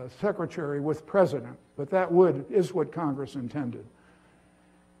Secretary with President. But that is what Congress intended.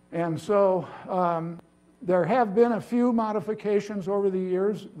 And so there have been a few modifications over the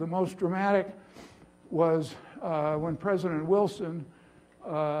years. The most dramatic was when President Wilson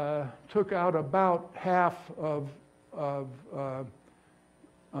took out about half of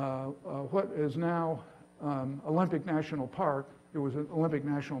what is now Olympic National Park. It was an Olympic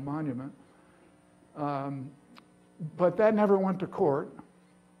National Monument. But that never went to court,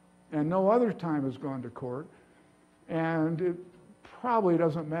 and no other time has gone to court. And it probably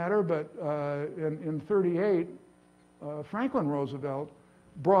doesn't matter, but in 1938, Franklin Roosevelt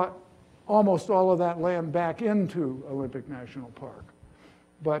brought almost all of that land back into Olympic National Park.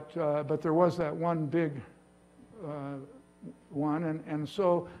 But there was that one big one, and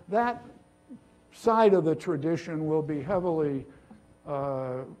so that side of the tradition will be heavily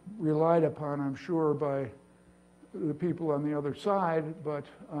relied upon, I'm sure, by the people on the other side, but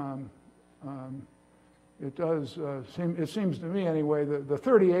it does it seems to me anyway, the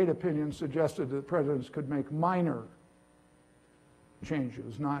 38 opinion suggested that presidents could make minor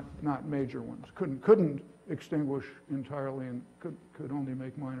changes, not major ones. Couldn't extinguish entirely and could only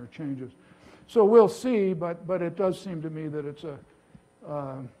make minor changes. So we'll see, but it does seem to me that it's a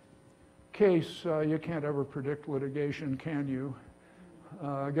case you can't ever predict litigation, can you?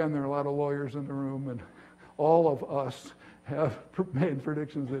 Again, there are a lot of lawyers in the room, and all of us have made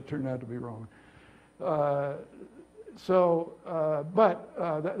predictions that turn out to be wrong. That's how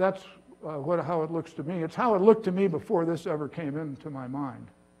it looks to me. It's how it looked to me before this ever came into my mind.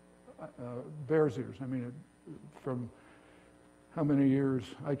 Bears Ears. I mean, from how many years?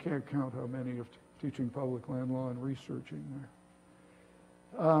 I can't count how many of teaching public land law and researching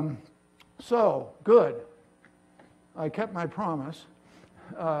there. So, good. I kept my promise.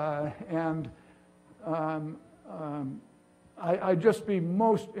 I'd just be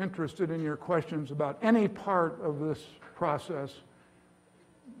most interested in your questions about any part of this process,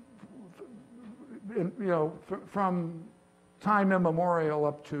 from time immemorial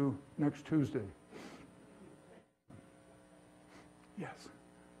up to next Tuesday. Yes.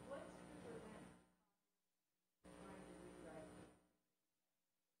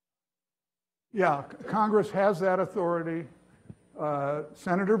 Yeah, Congress has that authority.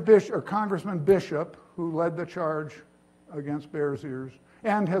 Senator Bishop, or Congressman Bishop, who led the charge against Bears Ears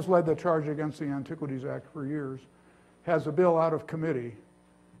and has led the charge against the Antiquities Act for years, has a bill out of committee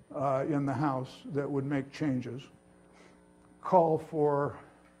in the House that would make changes, call for,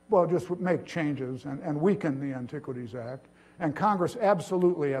 well, just make changes and weaken the Antiquities Act. And Congress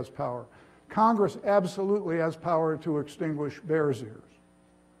absolutely has power. Congress absolutely has power to extinguish Bears Ears.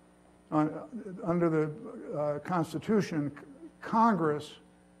 Under the Constitution, Congress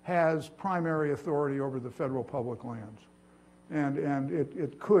has primary authority over the federal public lands, and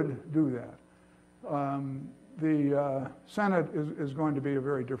it could do that. The Senate is going to be a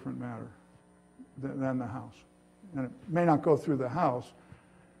very different matter than the House, and it may not go through the House,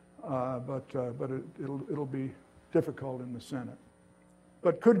 but it'll be difficult in the Senate,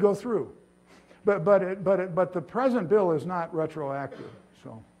 but could go through. But the present bill is not retroactive,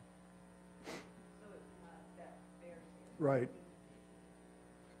 so. Right.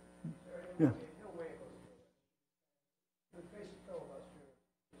 Yeah. No way it goes through. The basic filibuster,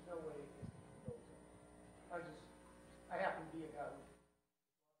 there's no way it goes through. I happen to be a guy.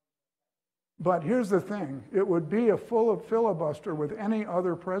 But here's the thing. It would be a full filibuster with any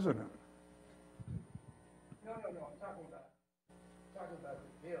other president. No. I'm talking about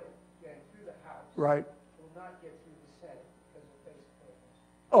the bill getting through the House. Right. Will not get through the Senate because of basic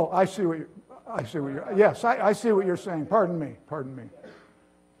filibuster. Oh, I see what you're, yes, I see what you're saying. Pardon me.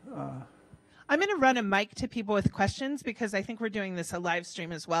 I'm going to run a mic to people with questions because I think we're doing this a live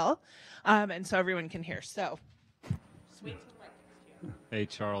stream as well, and so everyone can hear. So, sweet. Hey,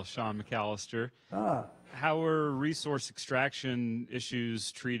 Charles, Sean McAllister. How are resource extraction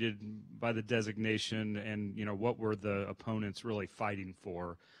issues treated by the designation, and what were the opponents really fighting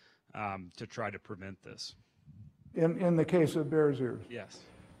for to try to prevent this? In the case of Bears Ears? Yes.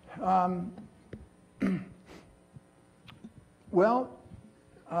 Well,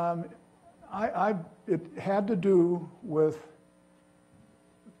 it had to do with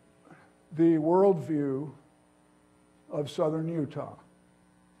the worldview of southern Utah.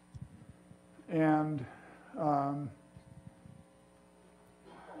 And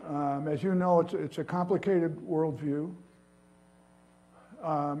as you know, it's a complicated worldview.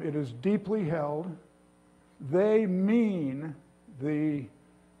 It is deeply held. They mean the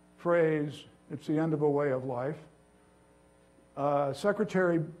phrase, "It's the end of a way of life."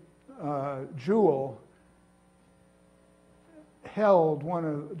 Secretary Jewell held one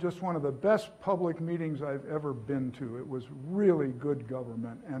of the best public meetings I've ever been to. It was really good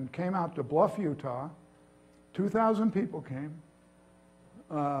government, and came out to Bluff, Utah. 2,000 people came.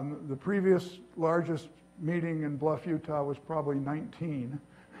 The previous largest meeting in Bluff, Utah was probably 19.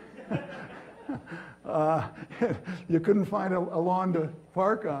 You couldn't find a lawn to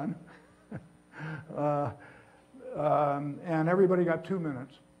park on. And everybody got 2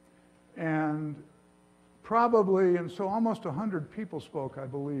 minutes. And so almost 100 people spoke, I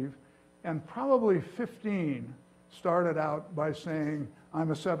believe, and probably 15 started out by saying,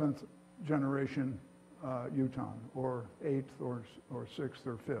 "I'm a 7th generation Utahn, or 8th, or 6th,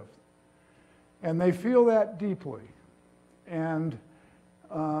 or 5th. And they feel that deeply. And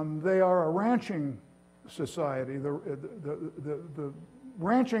they are a ranching society. The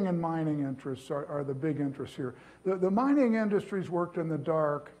ranching and mining interests are the big interests here. The mining industries worked in the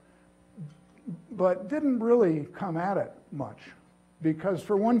dark, but didn't really come at it much. Because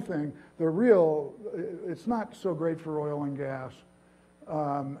for one thing, it's not so great for oil and gas.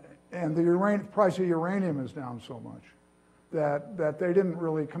 And the price of uranium is down so much that they didn't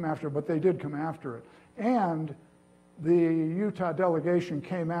really come after it, but they did come after it. And the Utah delegation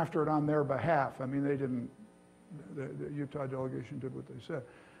came after it on their behalf. I mean, they didn't, the Utah delegation did what they said.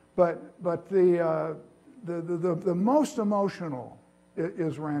 But the most emotional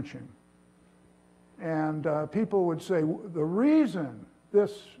is ranching. And people would say, the reason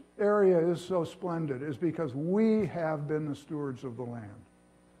this area is so splendid is because we have been the stewards of the land.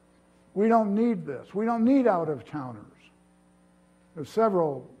 We don't need this. We don't need out-of-towners. There's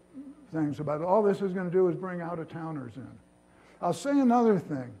several things about it. All this is going to do is bring out-of-towners in. I'll say another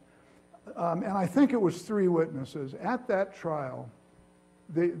thing, and I think it was 3 witnesses. At that trial,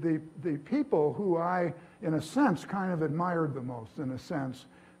 the people who I, in a sense, kind of admired the most, in a sense,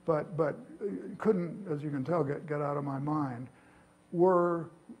 but couldn't, as you can tell, get out of my mind, were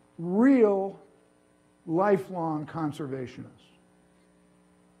real, lifelong conservationists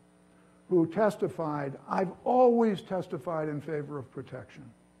who testified, I've always testified in favor of protection.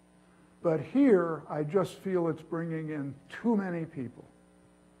 But here, I just feel it's bringing in too many people.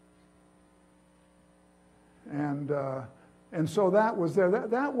 And so that was there.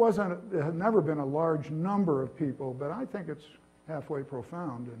 That wasn't, it had never been a large number of people, but I think it's halfway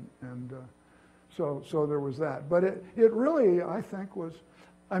profound. So there was that. But it really, I think, was,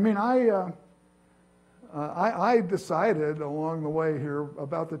 I mean, I decided along the way here,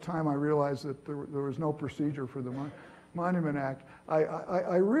 about the time I realized that there was no procedure for the Monument Act,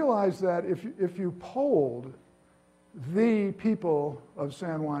 I realized that if you polled the people of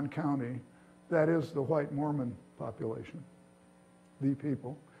San Juan County, that is the white Mormon population, the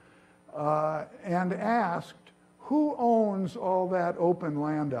people, and asked who owns all that open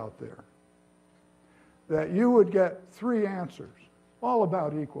land out there, that you would get 3 answers, all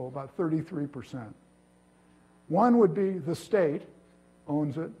about equal, about 33%. One would be the state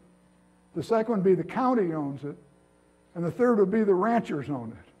owns it, the second would be the county owns it, and the third would be the ranchers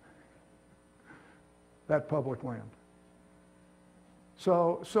own it, that public land.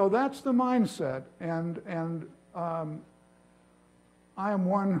 So that's the mindset, and I am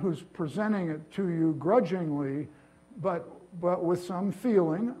one who's presenting it to you grudgingly, but with some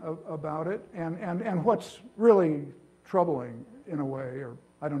feeling about it, and what's really troubling in a way, or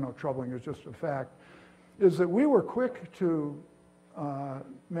I don't know, troubling is just a fact, is that we were quick to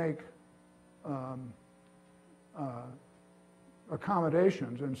make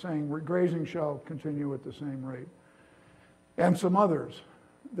accommodations and saying grazing shall continue at the same rate, and some others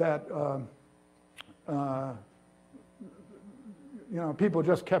that you know, people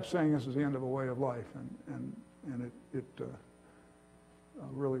just kept saying this is the end of a way of life, and it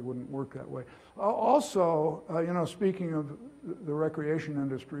really wouldn't work that way. Also, you know, speaking of the recreation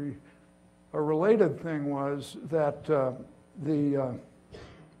industry, a related thing was that the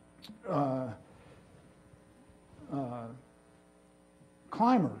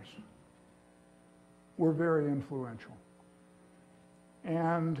climbers were very influential.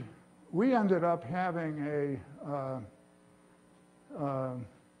 And we ended up having a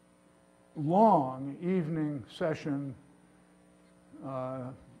long evening session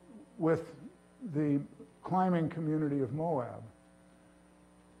with the climbing community of Moab.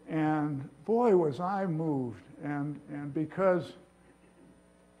 And boy, was I moved, and because,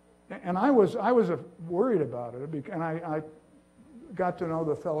 and I was worried about it, and I got to know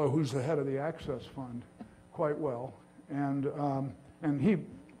the fellow who's the head of the Access Fund quite well, and he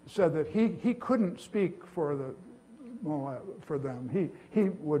said that he couldn't speak for the Moab, for them. He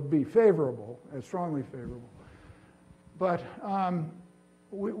would be favorable, strongly favorable, but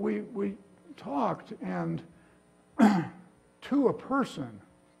we talked, and to a person,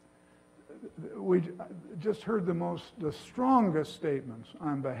 we just heard the strongest statements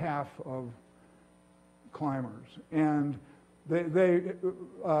on behalf of climbers, and they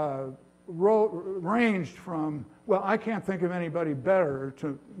ranged from, well, I can't think of anybody better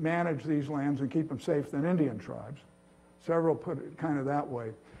to manage these lands and keep them safe than Indian tribes. Several put it kind of that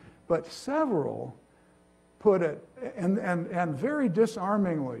way, but several put it, and very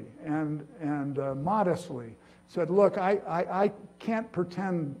disarmingly and modestly, said, look, I can't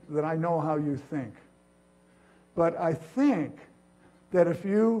pretend that I know how you think, but I think that if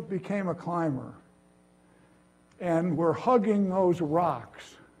you became a climber and were hugging those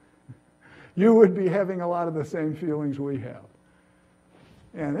rocks you would be having a lot of the same feelings we have.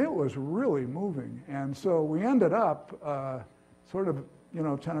 And it was really moving. And so we ended up sort of,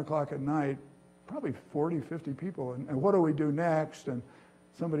 10 o'clock at night, probably 40, 50 people. And what do we do next? And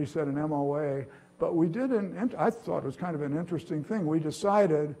somebody said an MOA. But we did, I thought it was kind of an interesting thing. We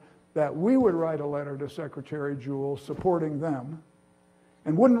decided that we would write a letter to Secretary Jewell supporting them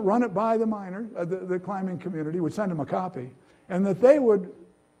and wouldn't run it by the miners, the climbing community, would send them a copy, and that they would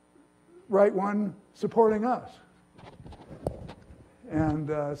write one supporting us. And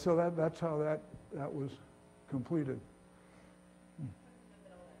so that's how that was completed.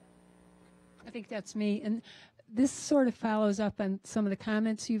 I think that's me. And this sort of follows up on some of the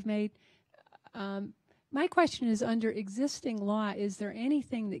comments you've made. My question is, under existing law, is there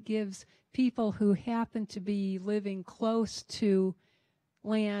anything that gives people who happen to be living close to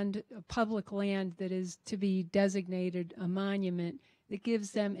land, public land that is to be designated a monument, that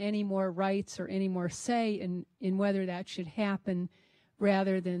gives them any more rights or any more say in whether that should happen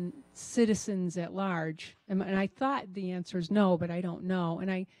rather than citizens at large? And I thought the answer is no, but I don't know.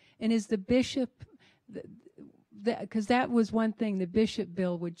 And is the bishop, because that was one thing the bishop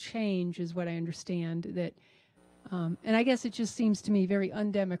bill would change, is what I understand, that and I guess it just seems to me very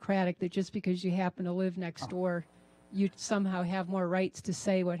undemocratic that just because you happen to live next door, you somehow have more rights to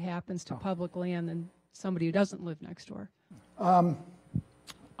say what happens to public land than somebody who doesn't live next door. I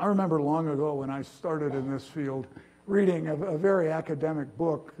remember long ago when I started in this field reading a very academic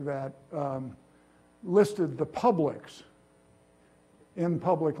book that listed the publics in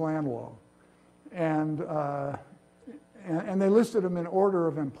public land law. And they listed them in order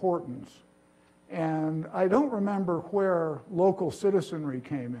of importance. And I don't remember where local citizenry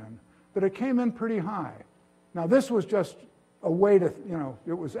came in, but it came in pretty high. Now, this was just a way to,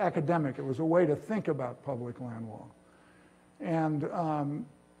 it was academic. It was a way to think about public land law. And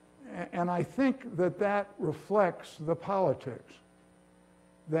I think that reflects the politics,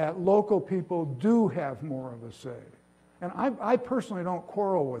 that local people do have more of a say. And I personally don't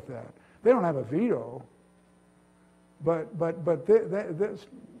quarrel with that. They don't have a veto, but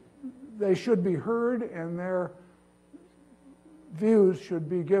they should be heard, and their views should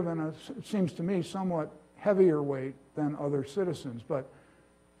be given it seems to me, somewhat heavier weight than other citizens. But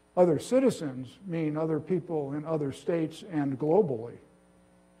other citizens mean other people in other states and globally,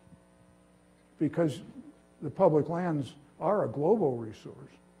 because the public lands are a global resource.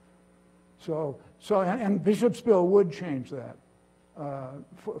 And Bishop's bill would change that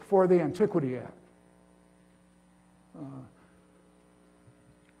for the Antiquity Act.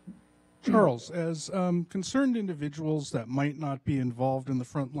 Charles, as concerned individuals that might not be involved in the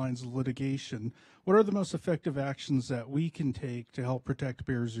front lines of litigation, what are the most effective actions that we can take to help protect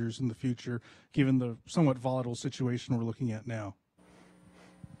Bears Ears in the future, given the somewhat volatile situation we're looking at now?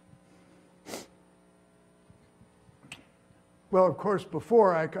 Well, of course,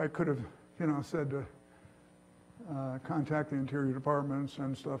 before I could have, said to contact the Interior Department and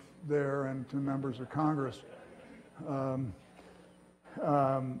send stuff there and to members of Congress.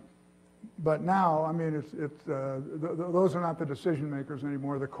 But now, I mean, those are not the decision makers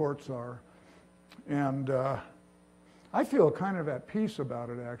anymore. The courts are, and I feel kind of at peace about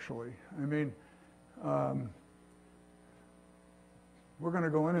it. Actually, I mean, we're going to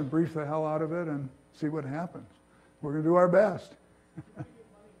go in and brief the hell out of it and see what happens. We're going to do our best.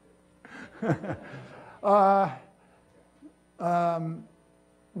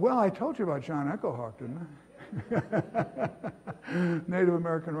 Well, I told you about John Echohawk, didn't I? Native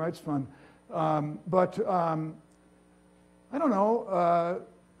American Rights Fund. But I don't know.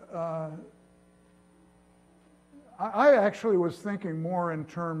 I actually was thinking more in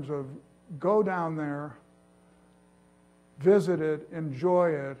terms of go down there, visit it, enjoy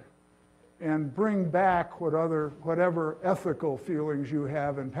it, and bring back whatever ethical feelings you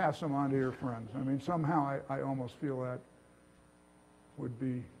have and pass them on to your friends. I mean, somehow I almost feel that would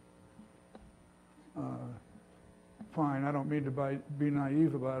be fine. I don't mean to be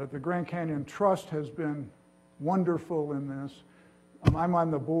naive about it. The Grand Canyon Trust has been wonderful in this. I'm on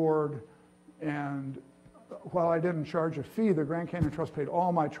the board, and while I didn't charge a fee, the Grand Canyon Trust paid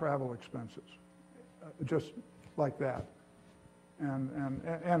all my travel expenses, just like that.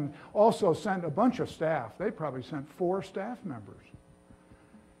 And also sent a bunch of staff. They probably sent 4 staff members.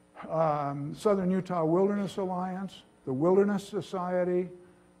 Southern Utah Wilderness Alliance, the Wilderness Society,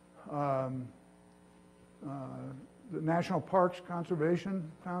 the National Parks Conservation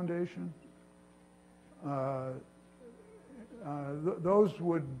Foundation. Those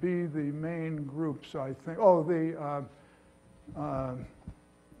would be the main groups, I think. Oh, the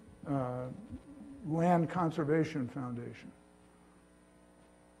Land Conservation Foundation.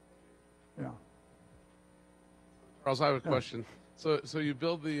 Yeah. Charles, I have a question. So you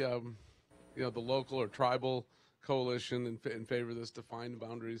build the, the local or tribal coalition in favor of this defined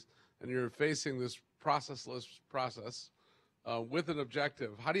boundaries, and you're facing this processless process with an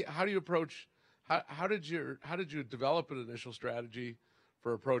objective. How do you approach? How did you develop an initial strategy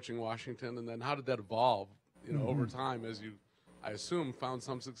for approaching Washington, and then how did that evolve? Over time, as you, I assume, found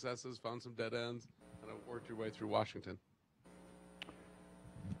some successes, found some dead ends, and worked your way through Washington.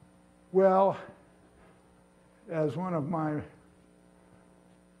 Well, as one of my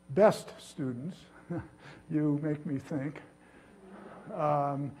best students, you make me think.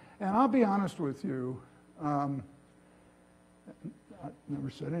 And I'll be honest with you, I never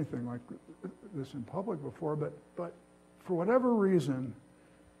said anything like this in public before, but for whatever reason,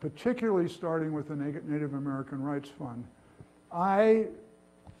 particularly starting with the Native American Rights Fund, I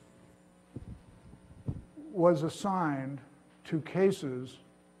was assigned to cases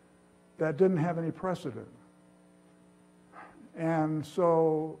that didn't have any precedent. And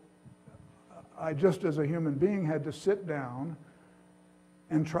so I just, as a human being, had to sit down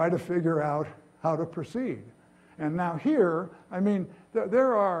and try to figure out how to proceed. And now here, I mean,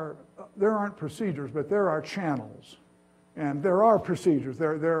 there aren't procedures, but there are channels. And there are procedures,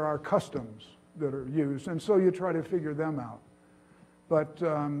 there are customs that are used, and so you try to figure them out. But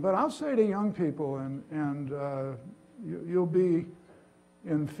I'll say to young people, and you'll be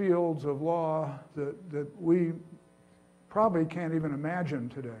in fields of law that we probably can't even imagine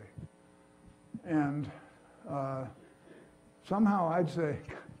today. And somehow I'd say,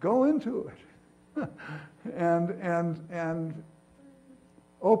 go into it. and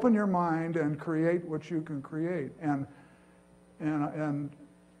open your mind and create what you can create.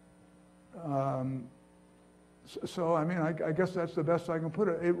 So I mean, I guess that's the best I can put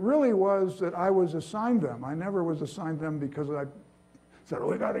it. It really was that I was assigned them. I never was assigned them because I said, oh,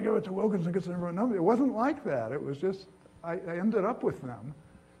 we got to give it to Wilkinson, get everyone number. It wasn't like that. It was just, I ended up with them.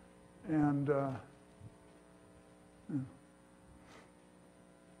 And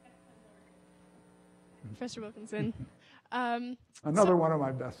Professor Wilkinson. Another one of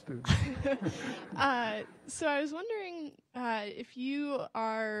my best students. So I was wondering if you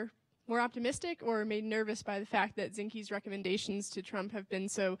are more optimistic or made nervous by the fact that Zinke's recommendations to Trump have been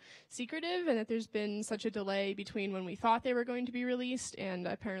so secretive and that there's been such a delay between when we thought they were going to be released and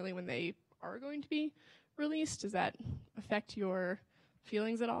apparently when they are going to be released. Does that affect your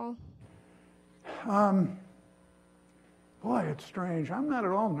feelings at all? Boy, it's strange. I'm not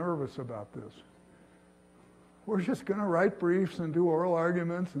at all nervous about this. We're just going to write briefs and do oral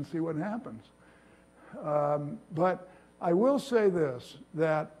arguments and see what happens. But I will say this,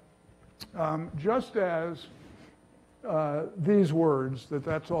 that just as these words,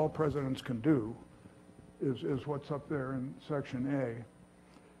 that's all presidents can do, is what's up there in Section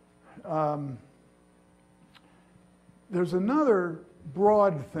A, there's another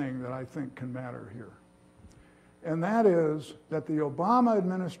broad thing that I think can matter here. And that is that the Obama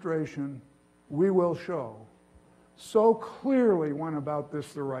administration, we will show, so clearly went about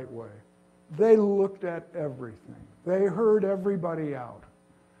this the right way. They looked at everything. They heard everybody out.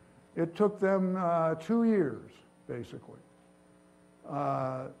 It took them 2 years, basically,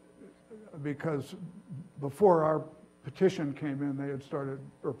 because before our petition came in, they had started,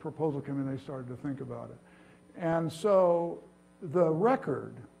 or proposal came in, they started to think about it. And so the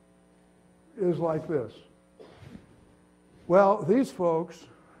record is like this. Well, these folks,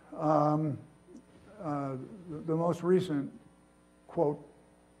 the most recent, quote,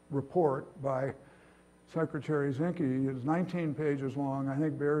 report by Secretary Zinke is 19 pages long. I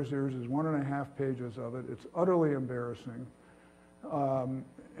think Bears Ears is 1.5 pages of it. It's utterly embarrassing.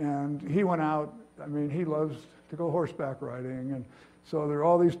 And he went out, I mean, he loves to go horseback riding, and so there are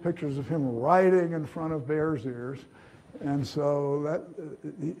all these pictures of him riding in front of Bears Ears. And so that,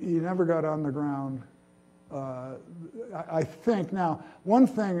 he never got on the ground. I think, now, one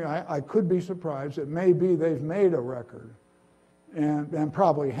thing I could be surprised, it may be they've made a record, and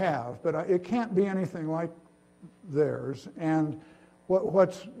probably have, but it can't be anything like theirs. And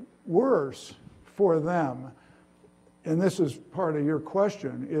what's worse for them, and this is part of your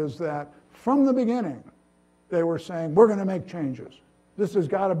question, is that from the beginning, they were saying, we're going to make changes. This has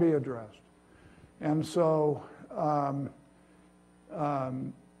got to be addressed. And so,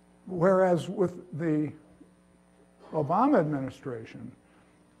 whereas with the Obama administration,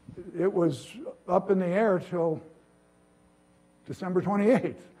 it was up in the air till December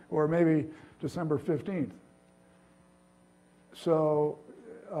 28th, or maybe December 15th. So,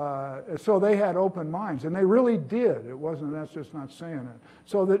 so they had open minds, and they really did. It wasn't, that's just not saying it.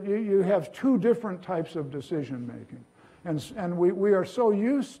 So that you have two different types of decision making. And we are so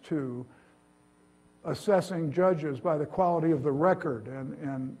used to assessing judges by the quality of the record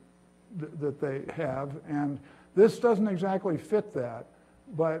that they have, and this doesn't exactly fit that,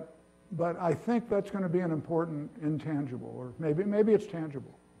 but I think that's going to be an important intangible, or maybe it's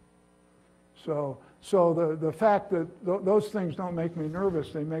tangible. So the fact that those things don't make me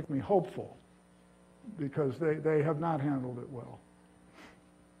nervous, they make me hopeful, because they have not handled it well.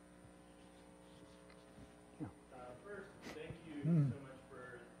 First, thank you so much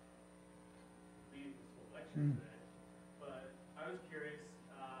for leading this whole lecture today. But I was curious,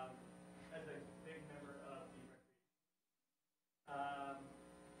 as a big member of the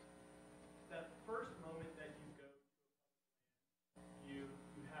that first moment that you go, you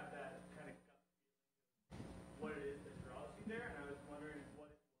have that kind of gut feeling of what it is that draws you there, and I was wondering what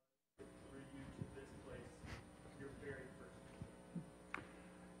it was that drew you to this place, your very first time.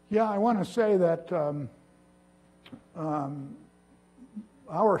 Yeah, I want to say that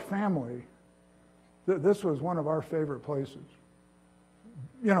our family, this was one of our favorite places,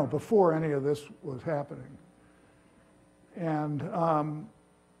 before any of this was happening. And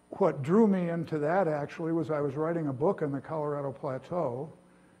what drew me into that actually was I was writing a book on the Colorado Plateau,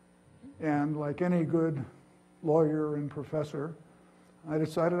 and like any good lawyer and professor, I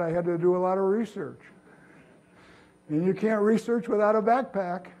decided I had to do a lot of research. And you can't research without a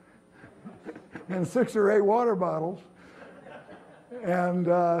backpack and 6 or 8 water bottles. And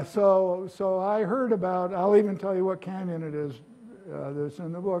so I heard about, I'll even tell you what canyon it is that's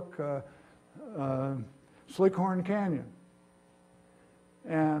in the book, Slickhorn Canyon.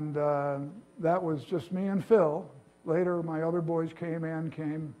 And that was just me and Phil. Later, my other boys came on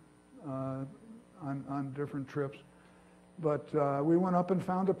different trips. But we went up and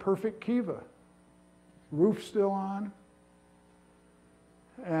found a perfect kiva. Roof still on,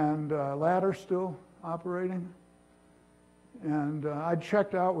 and ladder still operating. And I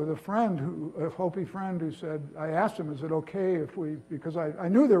checked out with a Hopi friend who said, I asked him, is it okay if because I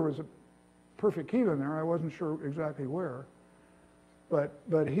knew there was a perfect kiva in there, I wasn't sure exactly where. But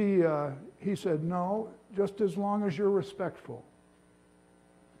he said, no, just as long as you're respectful.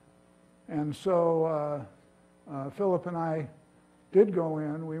 And so Philip and I did go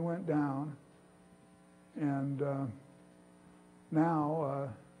in, we went down, and now,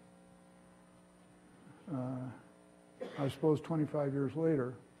 I suppose 25 years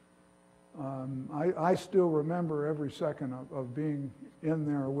later, I still remember every second of being in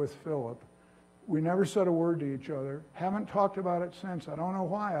there with Philip. We never said a word to each other, haven't talked about it since. I don't know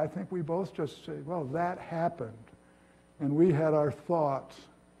why. I think we both just say, well, that happened. And we had our thoughts,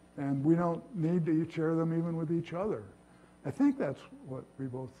 and we don't need to share them even with each other. I think that's what we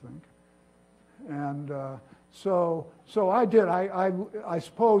both think. And so I did. I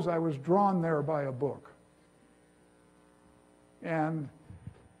suppose I was drawn there by a book. And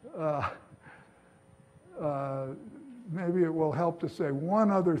maybe it will help to say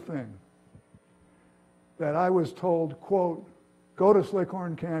one other thing. That I was told, quote, go to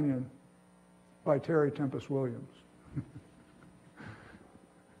Slickhorn Canyon by Terry Tempest Williams.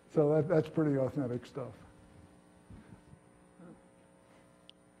 So that's pretty authentic stuff.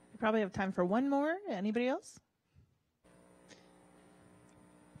 We probably have time for one more. Anybody else?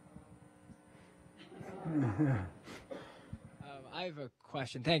 I have a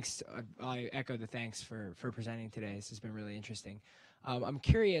question. Thanks. I echo the thanks for presenting today. This has been really interesting. I'm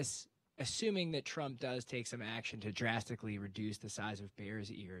curious, assuming that Trump does take some action to drastically reduce the size of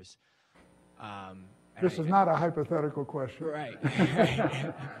bears' ears. This is not a hypothetical question. Right.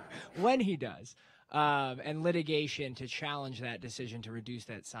 When he does, and litigation to challenge that decision to reduce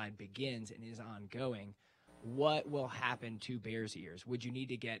that size begins and is ongoing, what will happen to bears' ears? Would you need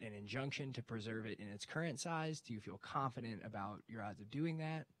to get an injunction to preserve it in its current size? Do you feel confident about your odds of doing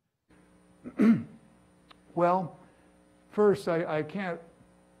that? Well, first, I can't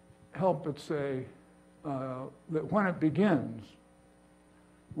help but say that when it begins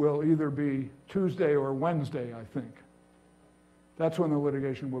will either be Tuesday or Wednesday, I think. That's when the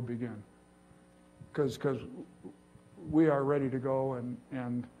litigation will begin. Because we are ready to go,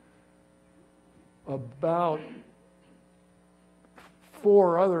 and about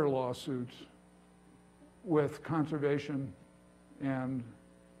 4 other lawsuits with conservation and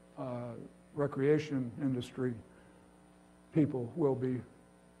recreation industry people will be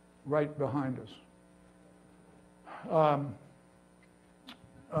right behind us.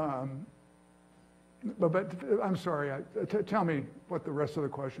 But I'm sorry, tell me what the rest of the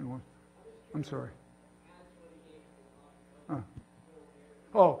question was. I'm sorry.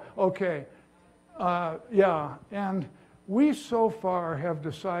 Oh, okay. Yeah, and we so far have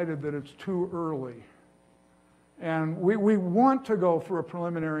decided that it's too early. And we want to go for a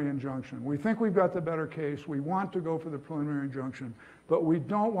preliminary injunction. We think we've got the better case. We want to go for the preliminary injunction, but we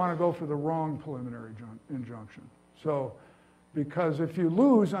don't want to go for the wrong preliminary injunction. So, because if you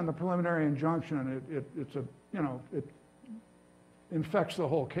lose on the preliminary injunction, it infects the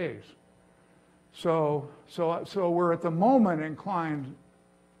whole case. So we're at the moment inclined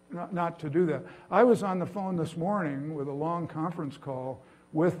not to do that. I was on the phone this morning with a long conference call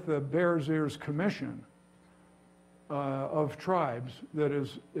with the Bears Ears Commission of tribes that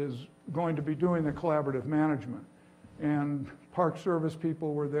is going to be doing the collaborative management. And Park Service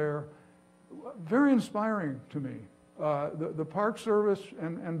people were there. Very inspiring to me. The Park Service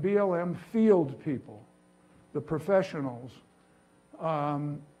and BLM field people, the professionals,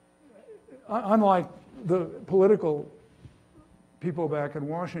 unlike the political people back in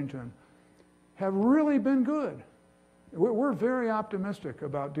Washington, have really been good. We're very optimistic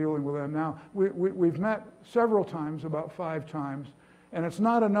about dealing with them now. We've met several times, about 5 times, and it's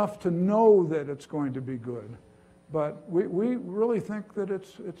not enough to know that it's going to be good, but we really think that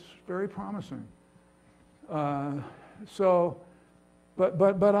it's very promising. But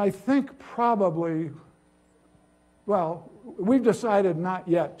I think probably, well, we've decided not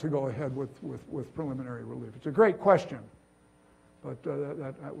yet to go ahead with preliminary relief. It's a great question, but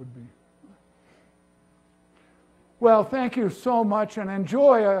that would be. Well, thank you so much, and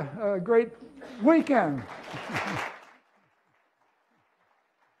enjoy a great weekend.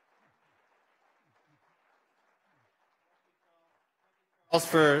 Thanks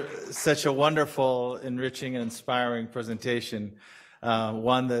for such a wonderful, enriching, and inspiring presentation,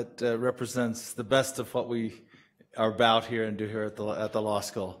 one that represents the best of what we are about here and do here at the law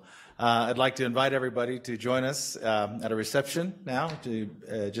school. I'd like to invite everybody to join us at a reception now,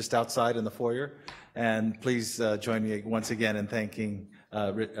 just outside in the foyer. And please join me once again in thanking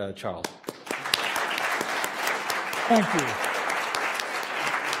Charles. Thank you.